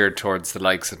definitely geared towards the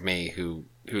likes of me who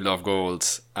love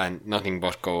goals and nothing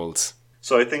but goals.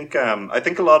 So I think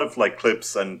a lot of like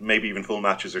clips and maybe even full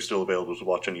matches are still available to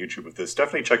watch on YouTube of this.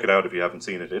 Definitely check it out if you haven't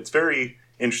seen it. It's very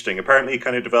interesting. Apparently, it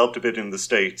kind of developed a bit in the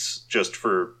States just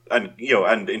for, and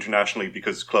internationally,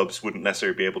 because clubs wouldn't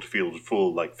necessarily be able to field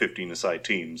full like 15-a-side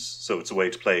teams. So it's a way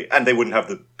to play, and they wouldn't have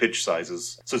the pitch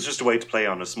sizes. So it's just a way to play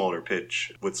on a smaller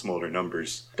pitch with smaller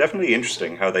numbers. Definitely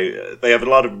interesting how they have a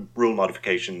lot of rule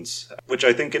modifications, which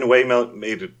I think in a way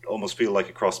made it almost feel like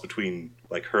a cross between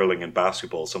like hurling and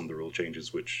basketball. Some of the rule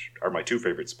changes, which are my two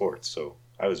favorite sports. So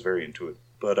I was very into it.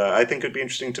 But I think it'd be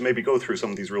interesting to maybe go through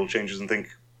some of these rule changes and think,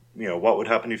 what would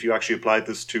happen if you actually applied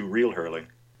this to real hurling?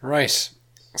 Right.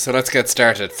 So let's get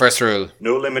started. First rule.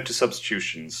 No limit to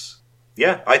substitutions.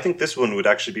 Yeah, I think this one would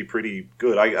actually be pretty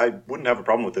good. I wouldn't have a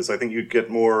problem with this. I think you'd get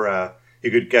more,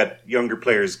 you could get younger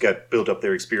players build up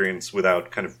their experience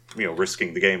without kind of,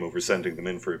 risking the game over sending them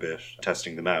in for a bit,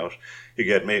 testing them out. You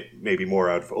get maybe more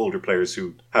out of older players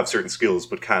who have certain skills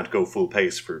but can't go full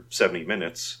pace for 70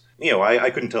 minutes. I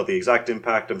couldn't tell the exact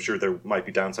impact. I'm sure there might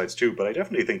be downsides too, but I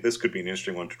definitely think this could be an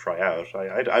interesting one to try out.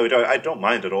 I don't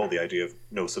mind at all the idea of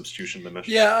no substitution limit.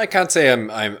 Yeah, I can't say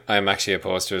I'm actually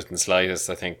opposed to it in the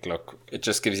slightest. I think, look, it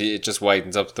just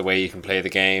widens up the way you can play the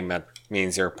game. It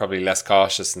means you're probably less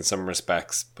cautious in some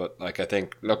respects, but like, I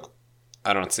think, look,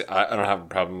 I don't have a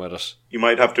problem with it. You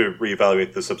might have to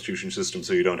reevaluate the substitution system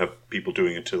so you don't have people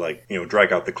doing it to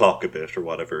drag out the clock a bit or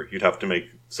whatever. You'd have to make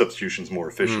substitutions more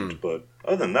efficient, but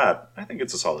other than that, I think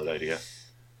it's a solid idea.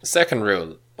 Second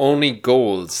rule, only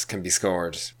goals can be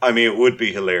scored. I mean, it would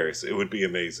be hilarious. It would be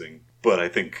amazing, but I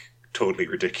think totally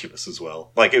ridiculous as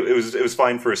well. Like, it was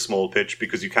fine for a small pitch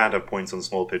because you can't have points on a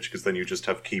small pitch because then you just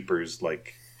have keepers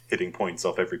like hitting points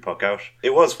off every puck out.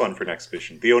 It was fun for an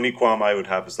exhibition. The only qualm I would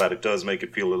have is that it does make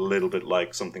it feel a little bit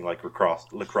like something like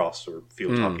lacrosse or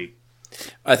field hockey.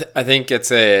 I think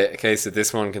it's a case that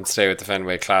this one can stay with the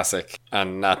Fenway Classic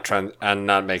and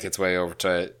not make its way over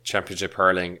to Championship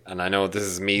hurling. And I know this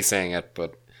is me saying it,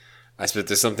 but I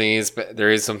suppose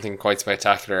there is something quite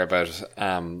spectacular about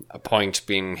a point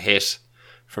being hit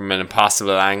from an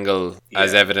impossible angle,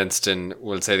 as evidenced in,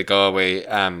 we'll say, the Galway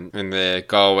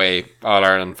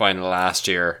All-Ireland final last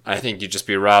year. I think you'd just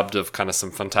be robbed of kind of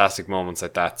some fantastic moments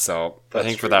like that. So I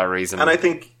think for that reason, and I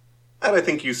think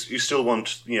you still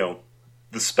want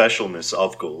the specialness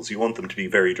of goals. You want them to be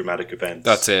very dramatic events.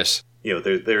 That's it.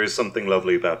 There is something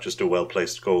lovely about just a well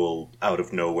placed goal out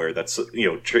of nowhere that's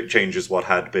changes what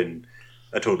had been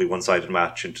a totally one sided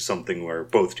match into something where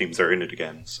both teams are in it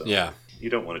again. So you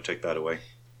don't want to take that away.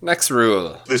 Next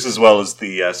rule. This, as well as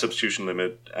the substitution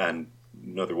limit and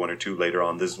another one or two later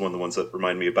on, this is one of the ones that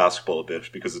remind me of basketball a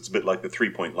bit, because it's a bit like the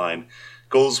 3-point line.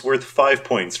 Goals worth 5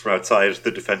 points from outside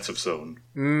the defensive zone.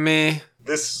 Meh.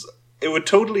 It would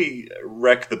totally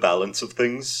wreck the balance of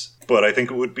things, but I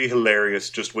think it would be hilarious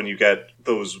just when you get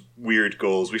those weird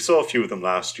goals. We saw a few of them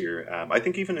last year. I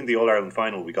think even in the All-Ireland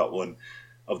final we got one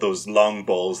of those long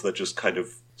balls that just kind of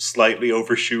slightly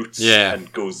overshoots and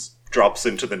drops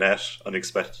into the net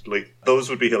unexpectedly. Those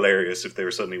would be hilarious if they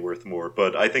were suddenly worth more,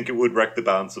 but I think it would wreck the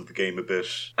balance of the game a bit.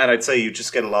 And I'd say you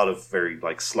just get a lot of very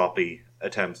sloppy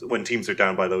attempts. When teams are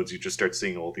down by loads, you just start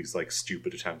seeing all these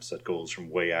stupid attempts at goals from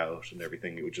way out and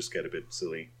everything. It would just get a bit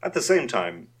silly. At the same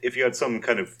time, if you had some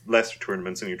kind of lesser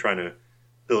tournaments and you're trying to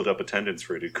build up attendance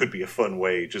for it, it could be a fun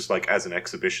way, just as an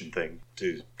exhibition thing,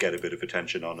 to get a bit of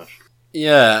attention on it.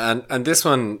 Yeah, and this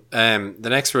one, the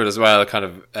next rule as well, kind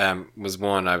of was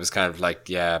one I was kind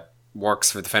of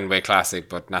works for the Fenway Classic,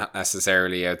 but not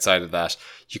necessarily outside of that.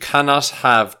 You cannot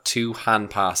have 2 hand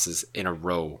passes in a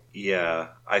row. Yeah,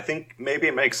 I think maybe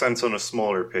it makes sense on a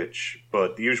smaller pitch,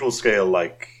 but the usual scale,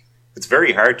 It's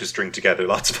very hard to string together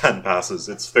lots of hand passes.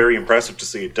 It's very impressive to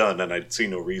see it done, and I'd see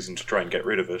no reason to try and get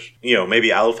rid of it.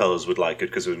 Maybe Owl fellows would like it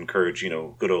because it would encourage,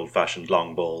 good old-fashioned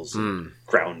long balls, and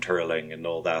ground hurling and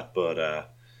all that, but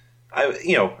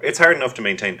it's hard enough to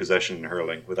maintain possession in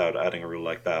hurling without adding a rule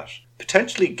like that.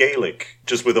 Potentially Gaelic,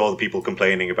 just with all the people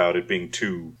complaining about it being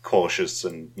too cautious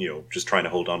and, just trying to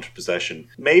hold on to possession.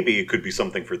 Maybe it could be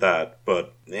something for that,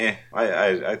 but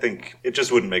I think it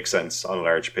just wouldn't make sense on a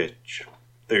large pitch.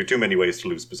 There are too many ways to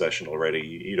lose possession already.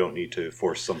 You don't need to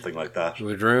force something like that. It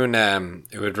would ruin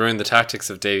the tactics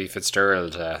of Davy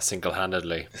Fitzgerald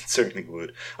single-handedly. It certainly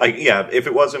would. If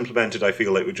it was implemented, I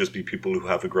feel it would just be people who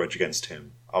have a grudge against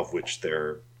him, of which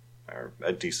there are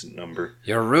a decent number.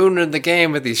 You're ruining the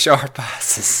game with these short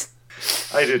passes.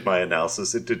 I did my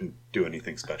analysis. It didn't do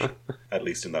anything special. At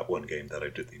least in that one game that I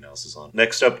did the analysis on.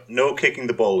 Next up, no kicking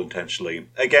the ball intentionally.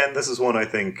 Again, this is one I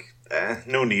think,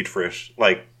 no need for it.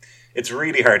 It's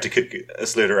really hard to kick a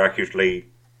sliotar accurately,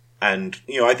 and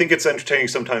I think it's entertaining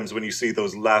sometimes when you see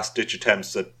those last-ditch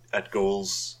attempts at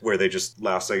goals where they just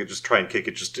try and kick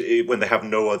it just when they have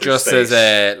no other just space.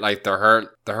 As the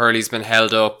hurley's been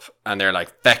held up and they're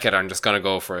like, feck it, I'm just going to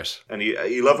go for it. And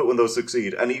you love it when those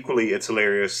succeed, and equally it's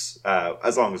hilarious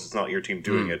as long as it's not your team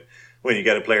doing it. When you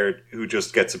get a player who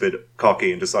just gets a bit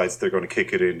cocky and decides they're going to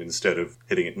kick it in instead of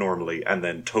hitting it normally and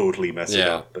then totally mess it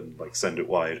up and send it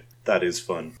wide. That is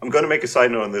fun. I'm going to make a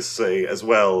side note on this, say, as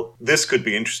well. This could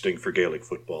be interesting for Gaelic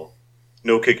football.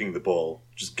 No kicking the ball.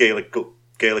 Just Gaelic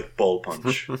ball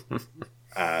punch.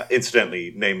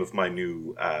 Incidentally, name of my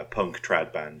new punk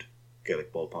trad band,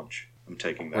 Gaelic Ball Punch. I'm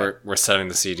taking that. We're selling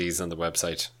the CDs on the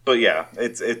website. But yeah,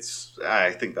 it's.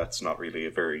 I think that's not really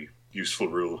a very useful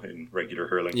rule in regular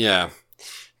hurling. Yeah.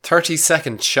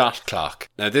 30-second shot clock.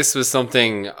 Now, this was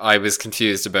something I was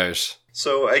confused about.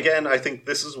 So, again, I think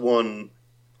this is one...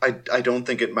 I don't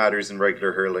think it matters in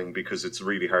regular hurling because it's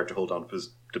really hard to hold on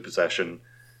to possession.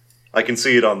 I can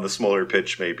see it on the smaller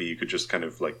pitch, maybe. You could just kind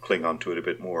of, cling onto it a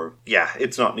bit more. Yeah,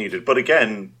 it's not needed. But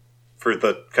again, for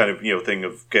the kind of, thing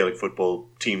of Gaelic football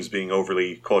teams being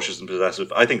overly cautious and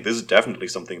possessive, I think this is definitely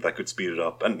something that could speed it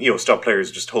up. And, stop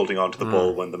players just holding on to the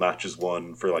ball when the match is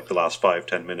won for, the last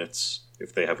 5-10 minutes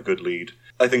if they have a good lead.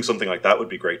 I think something like that would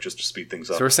be great just to speed things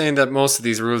up. So we're saying that most of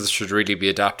these rules should really be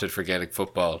adapted for Gaelic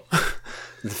football.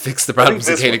 Fix the problems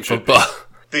of Gaelic football.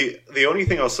 The only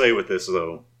thing I'll say with this,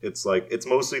 though, it's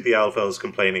mostly the Alphas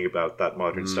complaining about that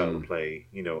modern style of play,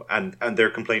 and their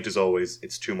complaint is always,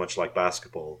 it's too much like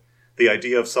basketball. The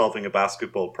idea of solving a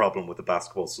basketball problem with a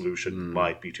basketball solution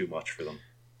might be too much for them.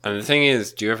 And the thing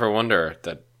is, do you ever wonder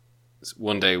that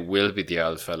one day will be the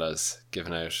old fellas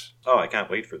given out? Oh, I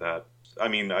can't wait for that. I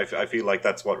mean, I feel like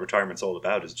that's what retirement's all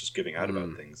about, is just giving out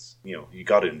about things. You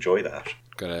got to enjoy that.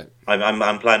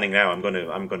 I'm planning now. I'm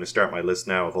going to start my list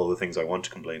now of all the things I want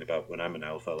to complain about when I'm an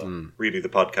owl fella. Really, the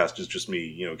podcast is just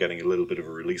me, getting a little bit of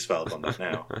a release valve on that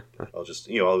now. I'll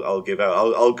just, I'll give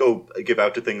out. I'll go give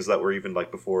out to things that were even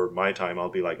before my time. I'll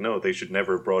be like, no, they should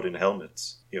never have brought in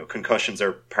helmets. Concussions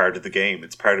are part of the game.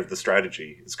 It's part of the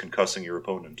strategy. It's concussing your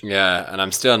opponent. Yeah, and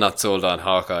I'm still not sold on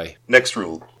Hawkeye. Next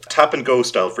rule. Tap and go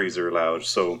style frees are allowed.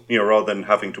 So, rather than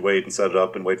having to wait and set it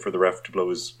up and wait for the ref to blow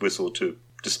his whistle to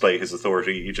display his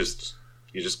authority, you just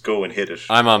go and hit it.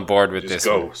 I'm on board with this.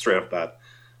 Go straight off that.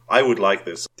 I would like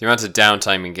this. The amount of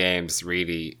downtime in games,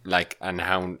 really, and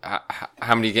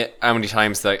how many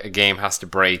times that a game has to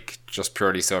break just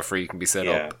purely so a free can be set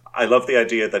up. I love the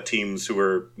idea that teams who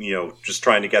are, just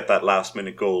trying to get that last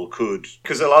minute goal could,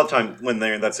 because a lot of time when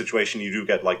they're in that situation, you do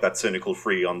get that cynical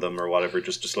free on them or whatever,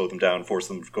 just to slow them down, force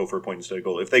them to go for a point instead of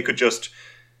goal. If they could just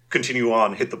continue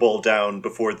on, hit the ball down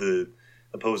before the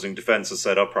opposing defense is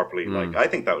set up properly, I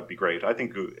think that would be great. I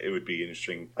think it would be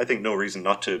interesting. I think no reason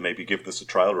not to maybe give this a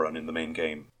trial run in the main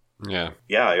game. Yeah,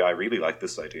 I really like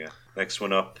this idea. Next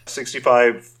one up,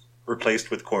 65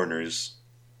 replaced with corners.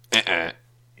 You're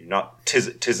not.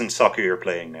 Tisn't soccer you're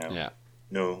playing now. Yeah.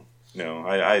 No.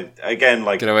 I again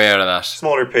get away out of that.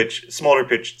 Smaller pitch.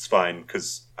 It's fine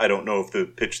because I don't know if the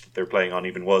pitch that they're playing on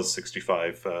even was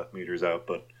 65 meters out.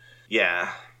 But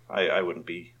yeah. I wouldn't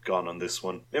be gone on this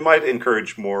one. It might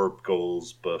encourage more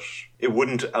goals, but it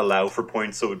wouldn't allow for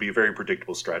points, so it would be a very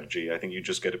predictable strategy. I think you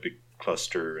just get a big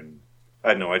cluster, and I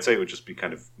don't know, I'd say it would just be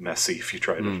kind of messy if you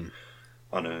tried it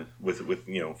on with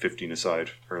 15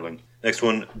 aside hurling. Next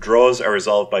one, draws are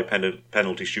resolved by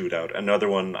penalty shootout. Another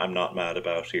one I'm not mad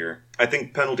about here. I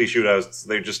think penalty shootouts,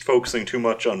 they're just focusing too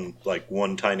much on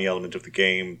one tiny element of the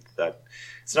game that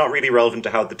it's not really relevant to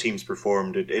how the team's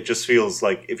performed. It just feels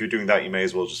like if you're doing that, you may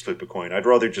as well just flip a coin. I'd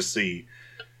rather just see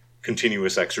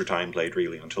continuous extra time played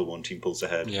really until one team pulls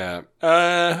ahead. Yeah.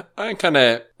 I'm kind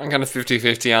of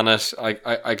 50-50 on it.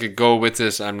 I could go with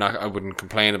it. I wouldn't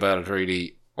complain about it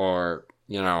really, or,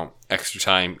 extra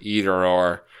time, either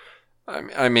or.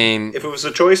 I mean, if it was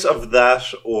a choice of that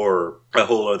or a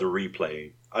whole other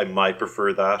replay, I might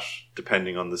prefer that,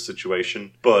 depending on the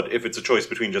situation. But if it's a choice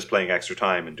between just playing extra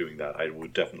time and doing that, I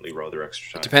would definitely rather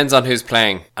extra time. It depends on who's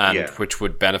playing and which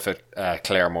would benefit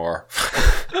Claire more.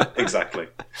 Exactly.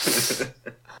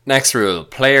 Next rule: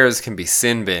 players can be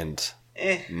sin binned.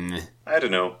 I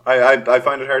don't know. I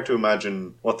find it hard to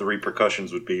imagine what the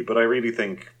repercussions would be, but I really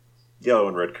think yellow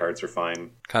and red cards are fine.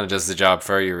 Kind of does the job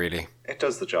for you, really. It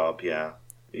does the job, yeah.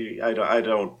 I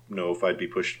don't know if I'd be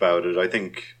pushed about it. I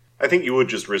think you would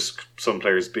just risk some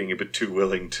players being a bit too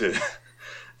willing to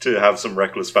have some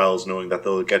reckless fouls, knowing that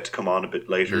they'll get to come on a bit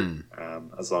later,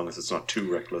 as long as it's not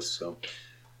too reckless. So,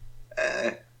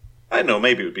 I don't know,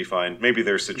 maybe it would be fine. Maybe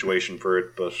there's a situation for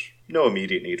it, but no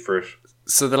immediate need for it.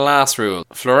 So the last rule,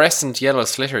 fluorescent yellow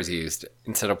slitters used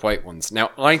instead of white ones. Now,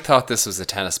 I thought this was a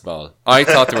tennis ball. I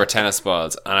thought they were tennis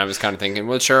balls, and I was kind of thinking,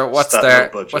 well, sure, what's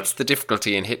the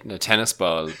difficulty in hitting a tennis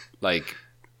ball? Like,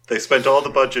 they spent all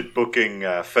the budget booking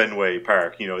Fenway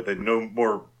Park. They had no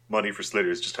more money for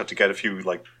slitters, just had to get a few,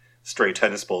 stray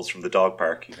tennis balls from the dog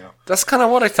park, That's kind of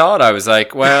what I thought. I was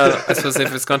like, well, I suppose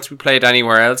if it's going to be played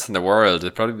anywhere else in the world,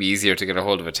 it'd probably be easier to get a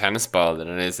hold of a tennis ball than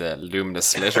it is a luminous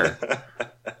slitter.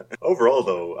 Overall,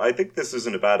 though, I think this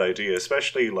isn't a bad idea,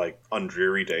 especially, on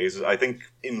dreary days. I think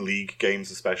in league games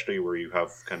especially, where you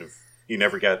have you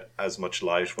never get as much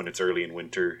light when it's early in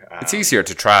winter. It's easier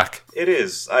to track. It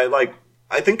is.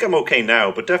 I think I'm okay now,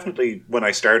 but definitely when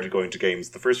I started going to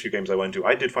games, the first few games I went to,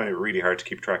 I did find it really hard to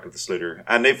keep track of the slitter.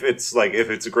 And if it's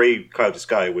a grey cloudy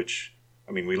sky, which,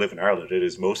 we live in Ireland, it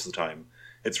is most of the time,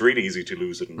 it's really easy to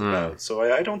lose it in the clouds. So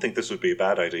I don't think this would be a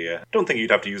bad idea. I don't think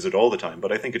you'd have to use it all the time,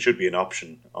 but I think it should be an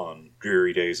option on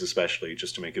dreary days especially,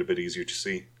 just to make it a bit easier to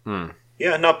see.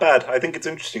 Yeah, not bad. I think it's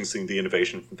interesting seeing the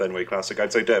innovation from Fenway Classic.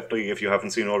 I'd say definitely, if you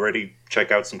haven't seen already,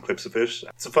 check out some clips of it.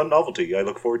 It's a fun novelty. I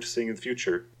look forward to seeing it in the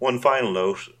future. One final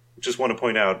note, just want to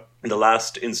point out, the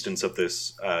last instance of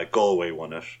this, Galway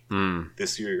won it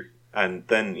this year. And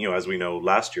then, as we know,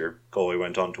 last year, Galway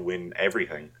went on to win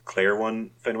everything. Clare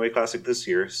won Fenway Classic this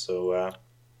year, so,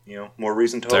 more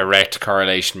reason to hope. Direct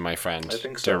correlation, my friend. I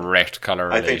think so. Direct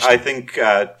correlation. I think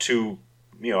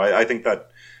I think that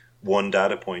one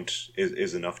data point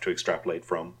is enough to extrapolate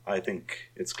from. I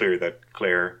think it's clear that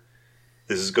Clare,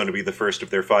 this is going to be the first of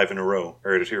their 5 in a row.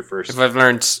 Heard it here first. If I've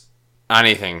learned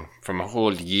anything from a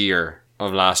whole year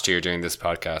of last year doing this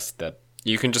podcast, that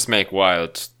you can just make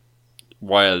wild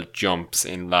jumps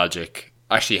in logic,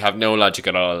 actually have no logic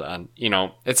at all, and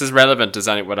it's as relevant as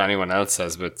what anyone else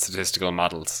says with statistical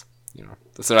models.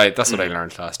 That's what I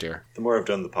learned last year. The more I've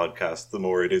done the podcast, the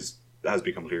more it has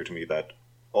become clear to me that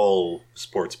all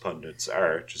sports pundits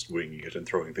are just winging it and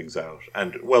throwing things out,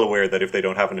 and well aware that if they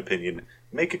don't have an opinion,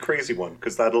 make a crazy one,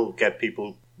 because that'll get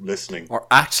people listening. Or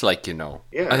act like you know.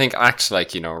 Yeah. I think act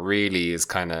like you know really is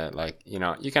kind of like, you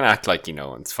can act like you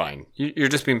know and it's fine. You're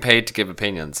just being paid to give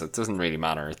opinions. It doesn't really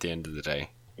matter at the end of the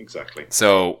day. Exactly.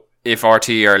 So if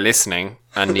RT are listening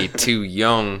and need 2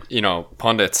 young,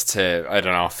 pundits to, I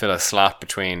don't know, fill a slot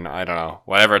between, I don't know,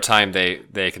 whatever time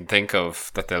they can think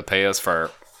of that they'll pay us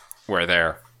for, we're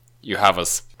there. You have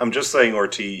us. I'm just saying,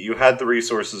 RT, you had the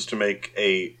resources to make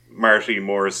a Marty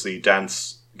Morrissey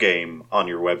dance game on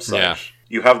your website. Yeah.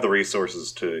 You have the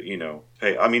resources to,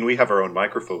 pay. We have our own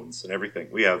microphones and everything.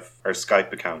 We have our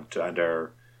Skype account and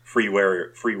our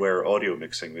freeware audio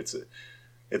mixing.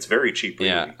 It's very cheap,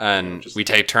 really. Yeah, and we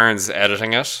take turns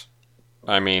editing it.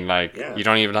 You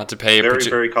don't even have to pay. Very,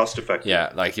 very cost effective.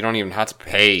 Yeah, you don't even have to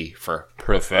pay for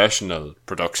professional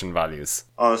production values.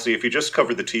 Honestly, if you just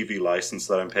cover the TV license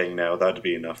that I'm paying now, that'd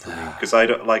be enough for me. Because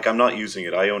I'm not using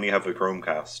it. I only have a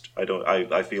Chromecast.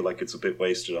 I feel like it's a bit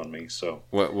wasted on me. So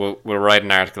we'll write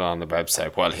an article on the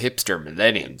website while hipster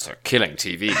millennials are killing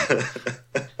TV.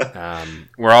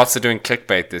 We're also doing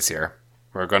clickbait this year.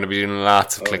 We're going to be doing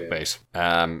lots of clickbait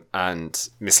and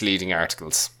misleading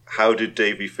articles. How did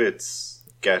Davy Fitz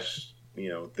get,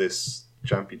 this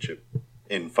championship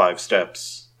in 5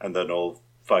 steps, and then all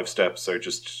 5 steps are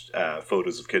just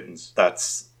photos of kittens?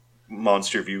 That's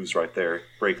monster views right there.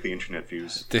 Break the internet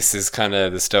views. This is kind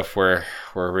of the stuff we're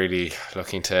really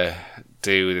looking to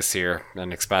do this year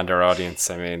and expand our audience.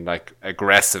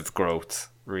 Aggressive growth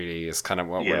really is kind of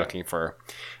what we're looking for.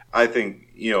 I think,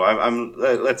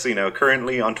 let's see now.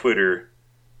 Currently on Twitter,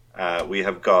 we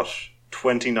have got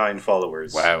 29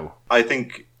 followers. Wow. I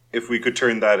think if we could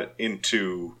turn that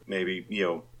into maybe,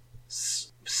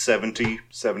 70,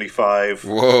 75.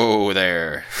 Whoa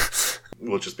there.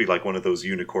 Will just be like one of those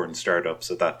unicorn startups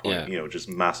at that point, just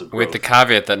massive growth. With the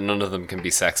caveat that none of them can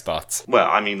be sex bots. Well,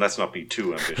 I mean, let's not be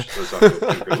too ambitious. Let's not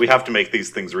go too, we have to make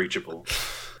these things reachable.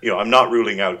 I'm not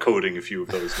ruling out coding a few of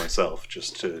those myself,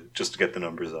 just to get the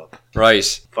numbers up. Right.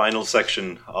 Final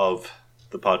section of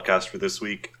the podcast for this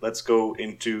week. Let's go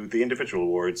into the individual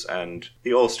awards and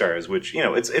the All-Stars, which,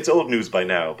 it's old news by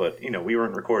now, but, we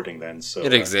weren't recording then, so...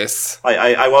 It exists.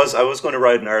 I was going to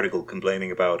write an article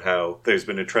complaining about how there's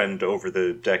been a trend over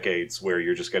the decades where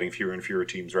you're just getting fewer and fewer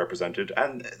teams represented,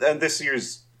 and this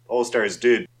year's All-Stars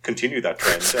did continue that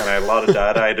trend, and I had a lot of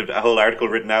data. I had a whole article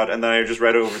written out, and then I just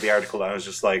read over the article, and I was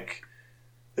just like...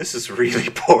 This is really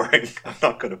boring. I'm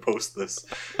not going to post this.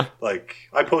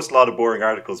 I post a lot of boring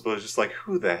articles, but it's just like,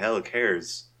 who the hell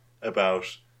cares about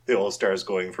the All-Stars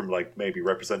going from, maybe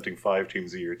representing 5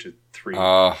 teams a year to 3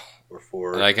 or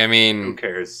 4? Who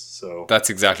cares? So that's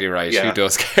exactly right. Yeah. Who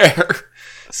does care?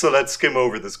 So let's skim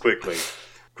over this quickly.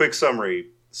 Quick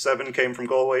summary. 7 came from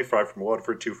Galway, 5 from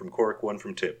Waterford, 2 from Cork, 1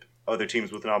 from Tip. Other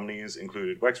teams with nominees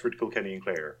included Wexford, Kilkenny and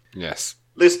Clare. Yes.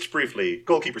 List briefly.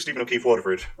 Goalkeeper Stephen O'Keefe,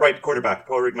 Waterford. Right quarterback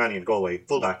Pádraig Mannion, Galway.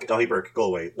 Fullback Dahi Burke,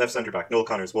 Galway. Left centre back Noel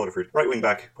Connors, Waterford. Right wing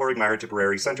back Pádraig Maher,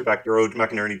 Tipperary. Centre back Gerard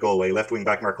McInerney, Galway. Left wing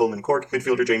back Mark Coleman, Cork.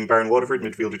 Midfielder Jamie Barron, Waterford.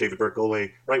 Midfielder David Burke,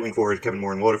 Galway. Right wing forward Kevin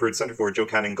Moran, Waterford. Centre forward Joe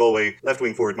Canning, Galway. Left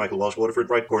wing forward Michael Walsh, Waterford.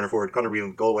 Right corner forward Conor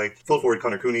Whelan, Galway. Full forward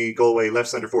Conor Cooney, Galway. Left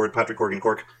centre forward Patrick Corrigan,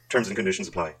 Cork. Terms and conditions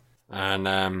apply.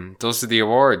 And those are the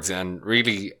awards, and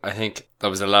really I think there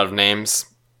was a lot of names.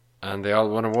 And they all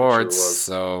won awards,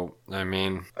 so,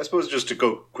 I suppose just to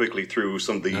go quickly through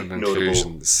some of the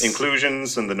notable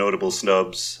inclusions and the notable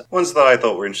snubs. Ones that I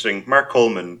thought were interesting. Mark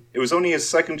Coleman, it was only his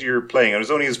second year playing, and it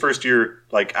was only his first year,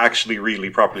 actually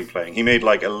really properly playing. He made,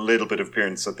 a little bit of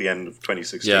appearance at the end of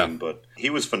 2016, but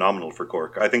he was phenomenal for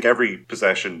Cork. I think every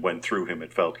possession went through him,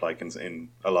 it felt like, in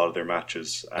a lot of their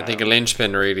matches. I think a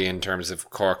linchpin, really, in terms of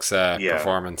Cork's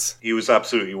performance. He was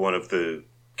absolutely one of the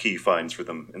key finds for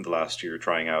them in the last year,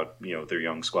 trying out, their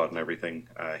young squad and everything.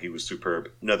 He was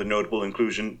superb. Another notable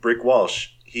inclusion, Brick Walsh.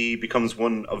 He becomes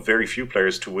one of very few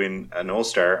players to win an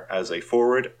All-Star as a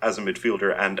forward, as a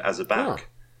midfielder, and as a back.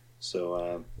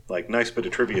 So, nice bit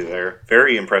of trivia there.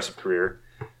 Very impressive career.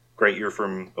 Great year for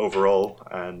him overall,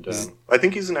 and I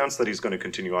think he's announced that he's going to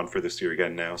continue on for this year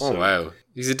again now. So. Oh wow,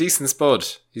 he's a decent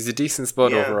spud.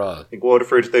 Overall. I think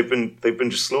Waterford, they've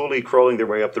been just slowly crawling their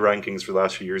way up the rankings for the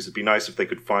last few years. It'd be nice if they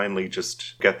could finally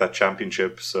just get that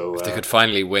championship. So if they could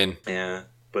finally win. Yeah,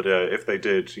 but if they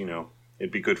did,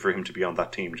 it'd be good for him to be on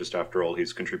that team just after all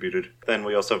he's contributed. Then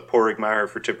we also have Pádraig Maher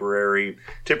for Tipperary.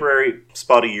 Tipperary,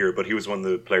 spotty year, but he was one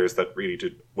of the players that really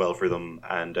did well for them.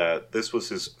 And this was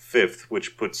his 5th,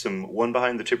 which puts him one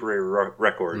behind the Tipperary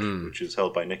record, which is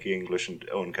held by Nicky English and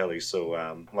Owen Kelly.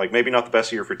 So, maybe not the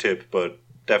best year for Tip, but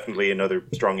definitely another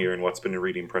strong year in what's been a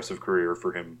really impressive career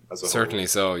for him as a whole. Certainly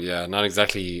so, yeah. Not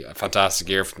exactly a fantastic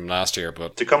year from last year,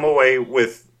 but... To come away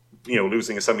with,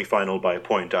 losing a semi-final by a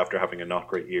point after having a not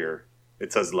great year...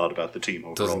 It says a lot about the team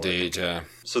overall. Does indeed, yeah.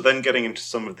 So then getting into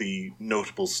some of the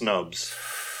notable snubs.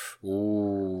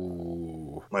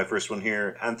 Ooh. My first one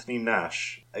here, Anthony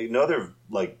Nash. Another,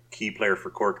 key player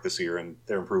for Cork this year and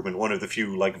their improvement. One of the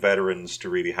few, veterans to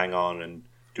really hang on and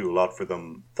do a lot for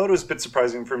them. Thought it was a bit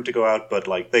surprising for him to go out, but,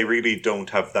 they really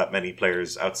don't have that many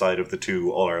players outside of the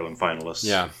 2 All-Ireland finalists.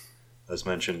 Yeah. As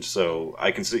mentioned. So I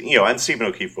can see, and Stephen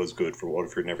O'Keefe was good for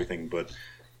Waterford and everything, but...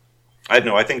 I don't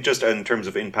know, I think just in terms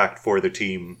of impact for the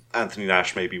team, Anthony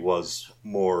Nash maybe was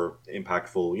more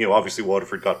impactful. Obviously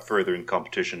Waterford got further in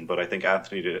competition, but I think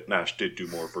Anthony Nash did do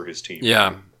more for his team.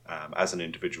 Yeah. As an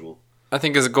individual. I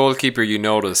think as a goalkeeper,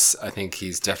 I think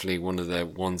he's definitely one of the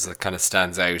ones that kind of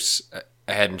stands out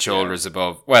head and shoulders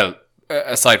above. Well,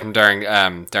 aside from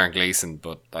Darren Gleeson,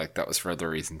 but that was for other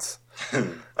reasons.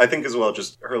 I think as well,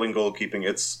 just hurling goalkeeping,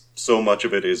 it's so much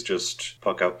of it is just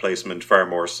puck out placement, far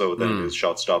more so than it is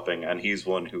shot stopping, and he's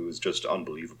one who is just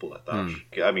unbelievable at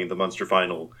that. I mean, the Munster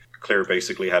final, Clare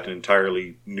basically had an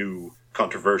entirely new,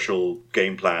 controversial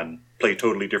game plan, play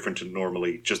totally different to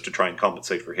normally, just to try and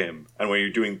compensate for him. And when you're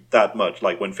doing that much,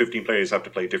 when 15 players have to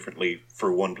play differently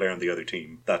for one player on the other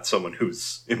team, that's someone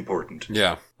who's important.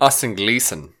 Yeah. Austin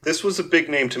Gleeson. This was a big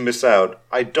name to miss out.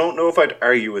 I don't know if I'd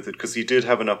argue with it, because he did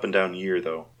have an up and down year,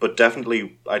 though. But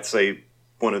definitely, I'd say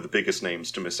one of the biggest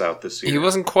names to miss out this year. He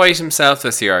wasn't quite himself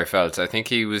this year, I felt. I think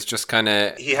he was just kind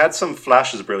of... He had some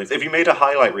flashes of brilliance. If you made a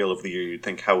highlight reel of the year, you'd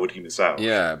think, how would he miss out?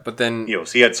 Yeah, but then...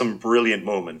 So he had some brilliant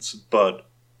moments, but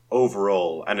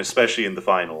overall, and especially in the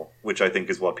final, which I think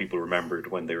is what people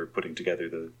remembered when they were putting together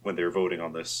when they were voting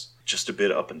on this, just a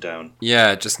bit up and down.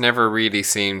 Yeah, just never really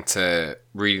seemed to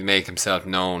really make himself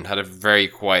known. Had a very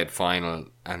quiet final,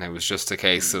 and it was just a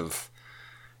case of,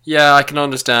 yeah, I can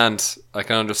understand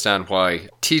why.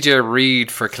 TJ Reid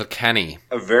for Kilkenny.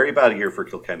 A very bad year for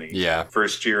Kilkenny. Yeah.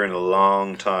 First year in a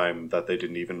long time that they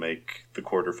didn't even make the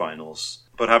quarterfinals.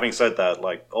 But having said that,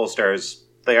 like, All-Stars,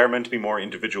 they are meant to be more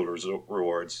individual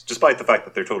rewards, despite the fact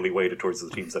that they're totally weighted towards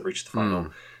the teams that reach the final.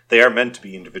 They are meant to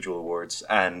be individual awards,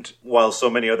 and while so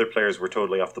many other players were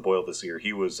totally off the boil this year,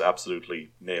 he was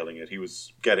absolutely nailing it. He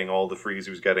was getting all the frees, he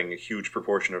was getting a huge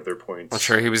proportion of their points. I'm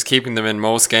sure he was keeping them in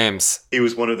most games. He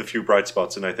was one of the few bright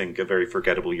spots, and I think a very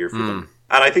forgettable year for them.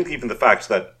 And I think even the fact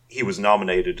that he was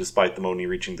nominated despite them only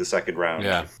reaching the second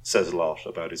round says a lot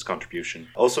about his contribution.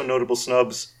 Also notable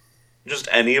snubs, just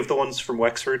any of the ones from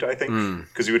Wexford, I think.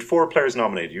 Because you had 4 players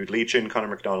nominated. You had Lee Chin, Conor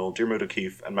McDonald, Diarmuid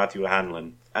O'Keefe, and Matthew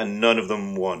O'Hanlon, and none of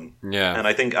them won. Yeah. And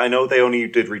I know they only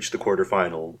did reach the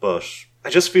quarterfinal, but I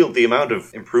just feel the amount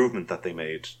of improvement that they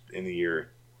made in the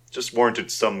year just warranted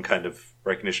some kind of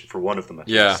recognition for one of them at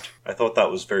least. I thought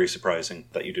that was very surprising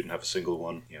that you didn't have a single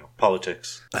one.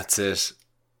 Politics. That's it.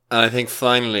 And I think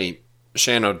finally,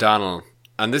 Shane O'Donnell.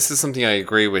 And this is something I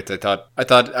agree with. I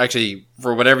thought actually,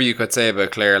 for whatever you could say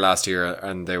about Clare last year,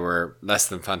 and they were less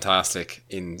than fantastic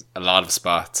in a lot of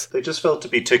spots. They just felt to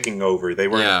be ticking over. They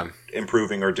weren't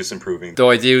improving or disimproving.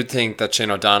 Though I do think that Shane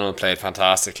O'Donnell played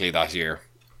fantastically that year.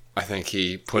 I think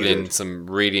he put in some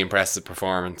really impressive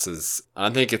performances. I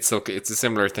think it's a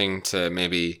similar thing to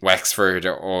maybe Wexford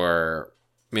or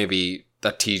maybe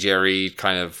that TJ Reid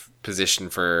kind of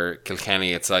position for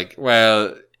Kilkenny. It's like,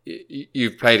 well,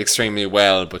 you've played extremely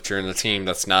well, but you're in a team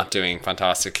that's not doing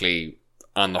fantastically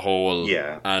on the whole.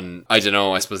 Yeah. And I don't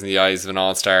know, I suppose in the eyes of an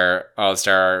all-star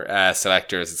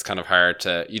selectors, it's kind of hard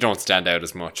to, you don't stand out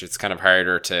as much. It's kind of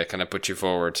harder to kind of put you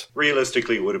forward.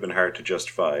 Realistically, it would have been hard to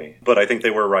justify, but I think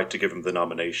they were right to give him the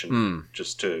nomination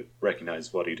just to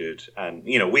recognise what he did. And,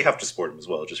 we have to support him as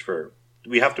well,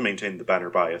 we have to maintain the banner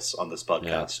bias on this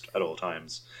podcast at all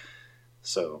times.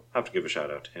 So, have to give a shout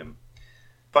out to him.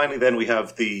 Finally, then, we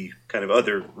have the kind of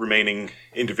other remaining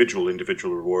individual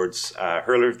rewards,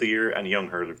 Hurler of the Year and Young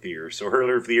Hurler of the Year. So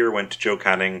Hurler of the Year went to Joe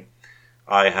Canning.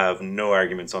 I have no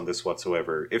arguments on this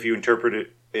whatsoever. If you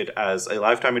interpret it as a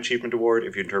Lifetime Achievement Award,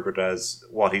 if you interpret it as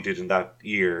what he did in that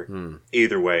year,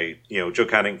 either way, Joe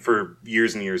Canning, for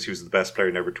years and years, he was the best player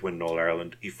never to win in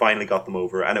All-Ireland. He finally got them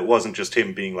over, and it wasn't just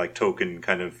him being like token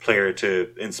kind of player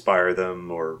to inspire them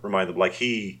or remind them. Like,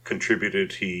 he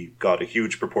contributed, he got a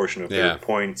huge proportion of their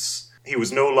points. He was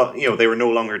they were no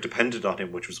longer dependent on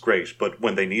him, which was great, but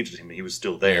when they needed him, he was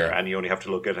still there, and you only have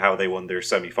to look at how they won their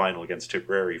semi-final against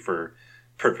Tipperary for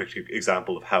perfect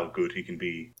example of how good he can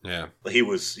be. Yeah. He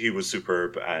was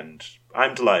superb, and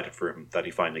I'm delighted for him that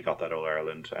he finally got that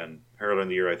All-Ireland, and Hurler of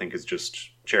the Year I think is just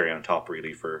cherry on top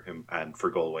really for him and for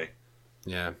Galway.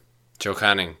 Yeah. Joe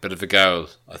Canning, bit of a goal.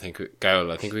 I think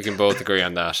we can both agree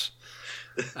on that.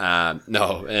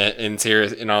 No,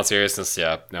 in all seriousness,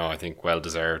 I think well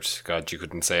deserved. God, you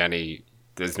couldn't say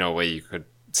there's no way you could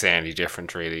say any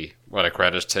different really. What a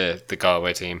credit to the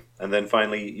Galway team. And then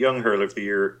finally, Young Hurler of the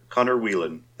Year, Conor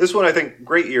Whelan. This one I think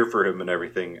great year for him and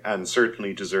everything, and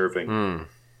certainly deserving.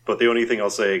 But the only thing I'll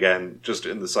say again, just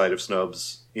in the side of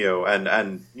snubs,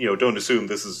 and don't assume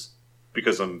this is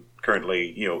because I'm currently,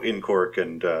 in Cork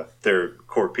and there are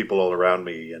Cork people all around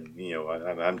me, and,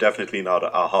 I'm definitely not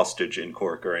a hostage in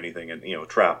Cork or anything, and,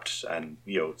 trapped and,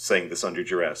 saying this under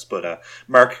duress. But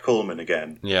Mark Coleman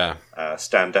again. Yeah.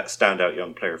 Standout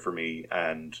young player for me,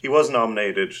 and he was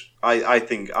nominated. I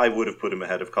think I would have put him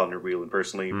ahead of Conor Whelan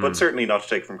personally, but certainly not to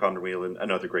take from Conor Whelan.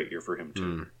 Another great year for him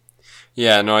too.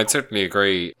 Yeah, no, I'd certainly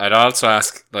agree. I'd also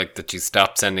ask that you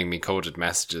stop sending me coded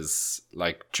messages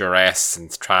like duress and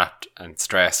trapped and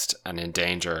stressed and in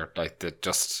danger.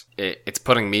 It's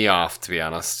putting me off, to be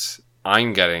honest.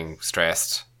 I'm getting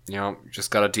stressed. You just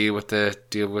got to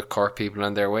deal with Cork people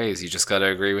and their ways. You just got to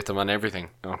agree with them on everything,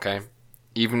 okay?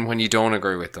 Even when you don't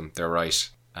agree with them, they're right.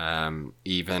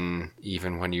 Even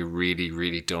when you really,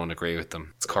 really don't agree with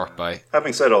them. It's Cork by.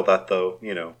 Having said all that, though,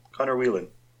 Conor Whelan,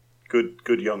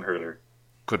 good young hurler.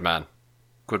 Good man.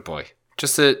 Good boy.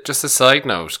 Just a side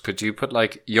note, could you put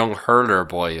Young Hurler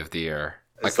Boy of the Year?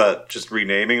 Is that just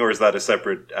renaming, or is that a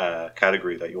separate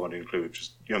category that you want to include?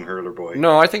 Just Young Hurler Boy?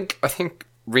 No, I think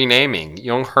renaming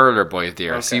Young Hurler Boy of the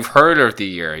Year. Okay. So you've Hurler of the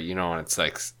Year, and it's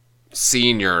like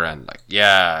senior and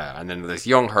and then there's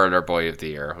Young Hurler Boy of the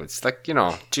Year. It's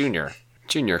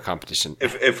junior competition.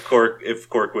 If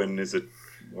Cork win, is it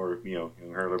or Young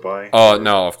Hurler Boy? Oh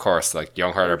no, of course,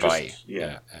 Young Hurler Boy.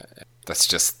 Yeah.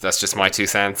 That's just my 2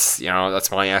 cents. You know, that's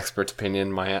my expert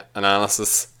opinion, my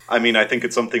analysis. I mean, I think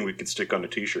it's something we could stick on a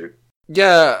t-shirt.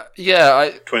 Yeah.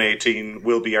 2018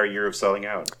 will be our year of selling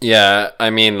out. Yeah, I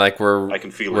mean, like I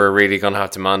can feel we're really gonna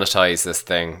have to monetize this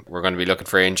thing. We're gonna be looking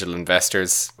for angel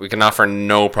investors. We can offer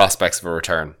no prospects of a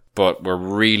return, but we're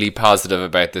really positive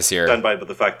about this year. Stand by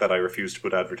the fact that I refuse to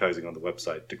put advertising on the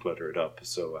website to clutter it up.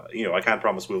 So I can't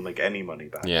promise we'll make any money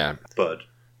back. Yeah, but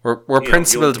we're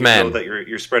principled men. Know that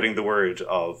you're spreading the word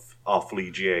of awfully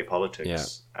GA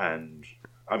politics, and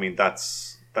I mean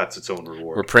that's its own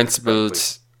reward. We're principled,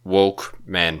 woke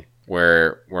men.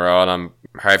 We're all on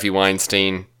Harvey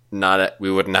Weinstein.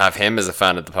 We wouldn't have him as a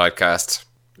fan of the podcast.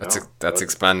 That's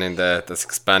expanding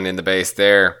the base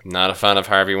there. Not a fan of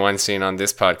Harvey Weinstein on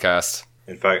this podcast.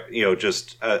 In fact,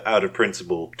 just out of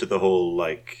principle to the whole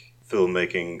like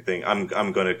filmmaking thing, I'm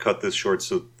going to cut this short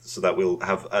so that we'll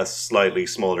have a slightly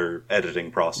smaller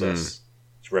editing process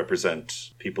to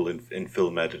represent people in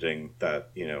film editing that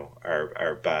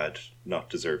are bad, not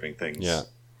deserving things. Yeah,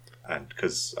 and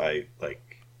because I like.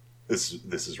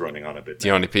 This is running on a bit.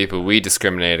 The only people we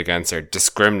discriminate against are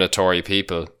discriminatory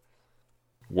people.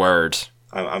 Word.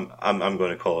 I'm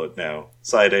going to call it now.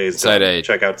 Side A is Side A.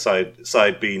 Check out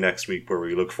side B next week, where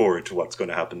we look forward to what's going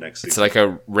to happen next week. It's like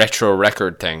a retro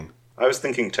record thing. I was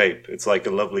thinking tape. It's like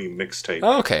a lovely mixtape.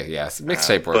 Oh, okay, yes,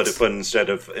 mixtape works. But instead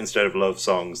of love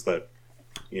songs that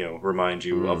remind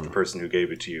you of the person who gave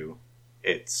it to you,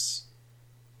 it's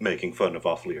making fun of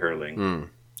awfully hurling.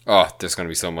 Oh, there's going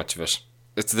to be so much of it.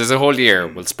 There's a whole year.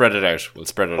 We'll spread it out.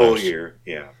 Whole year,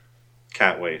 yeah.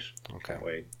 Can't wait. Okay. Can't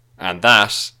wait. And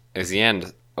that is the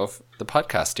end of the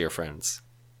podcast, dear friends.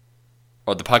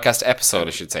 Or the podcast episode,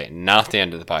 I should say. Not the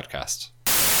end of the podcast.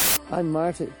 I'm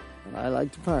Marty, and I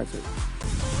like to party.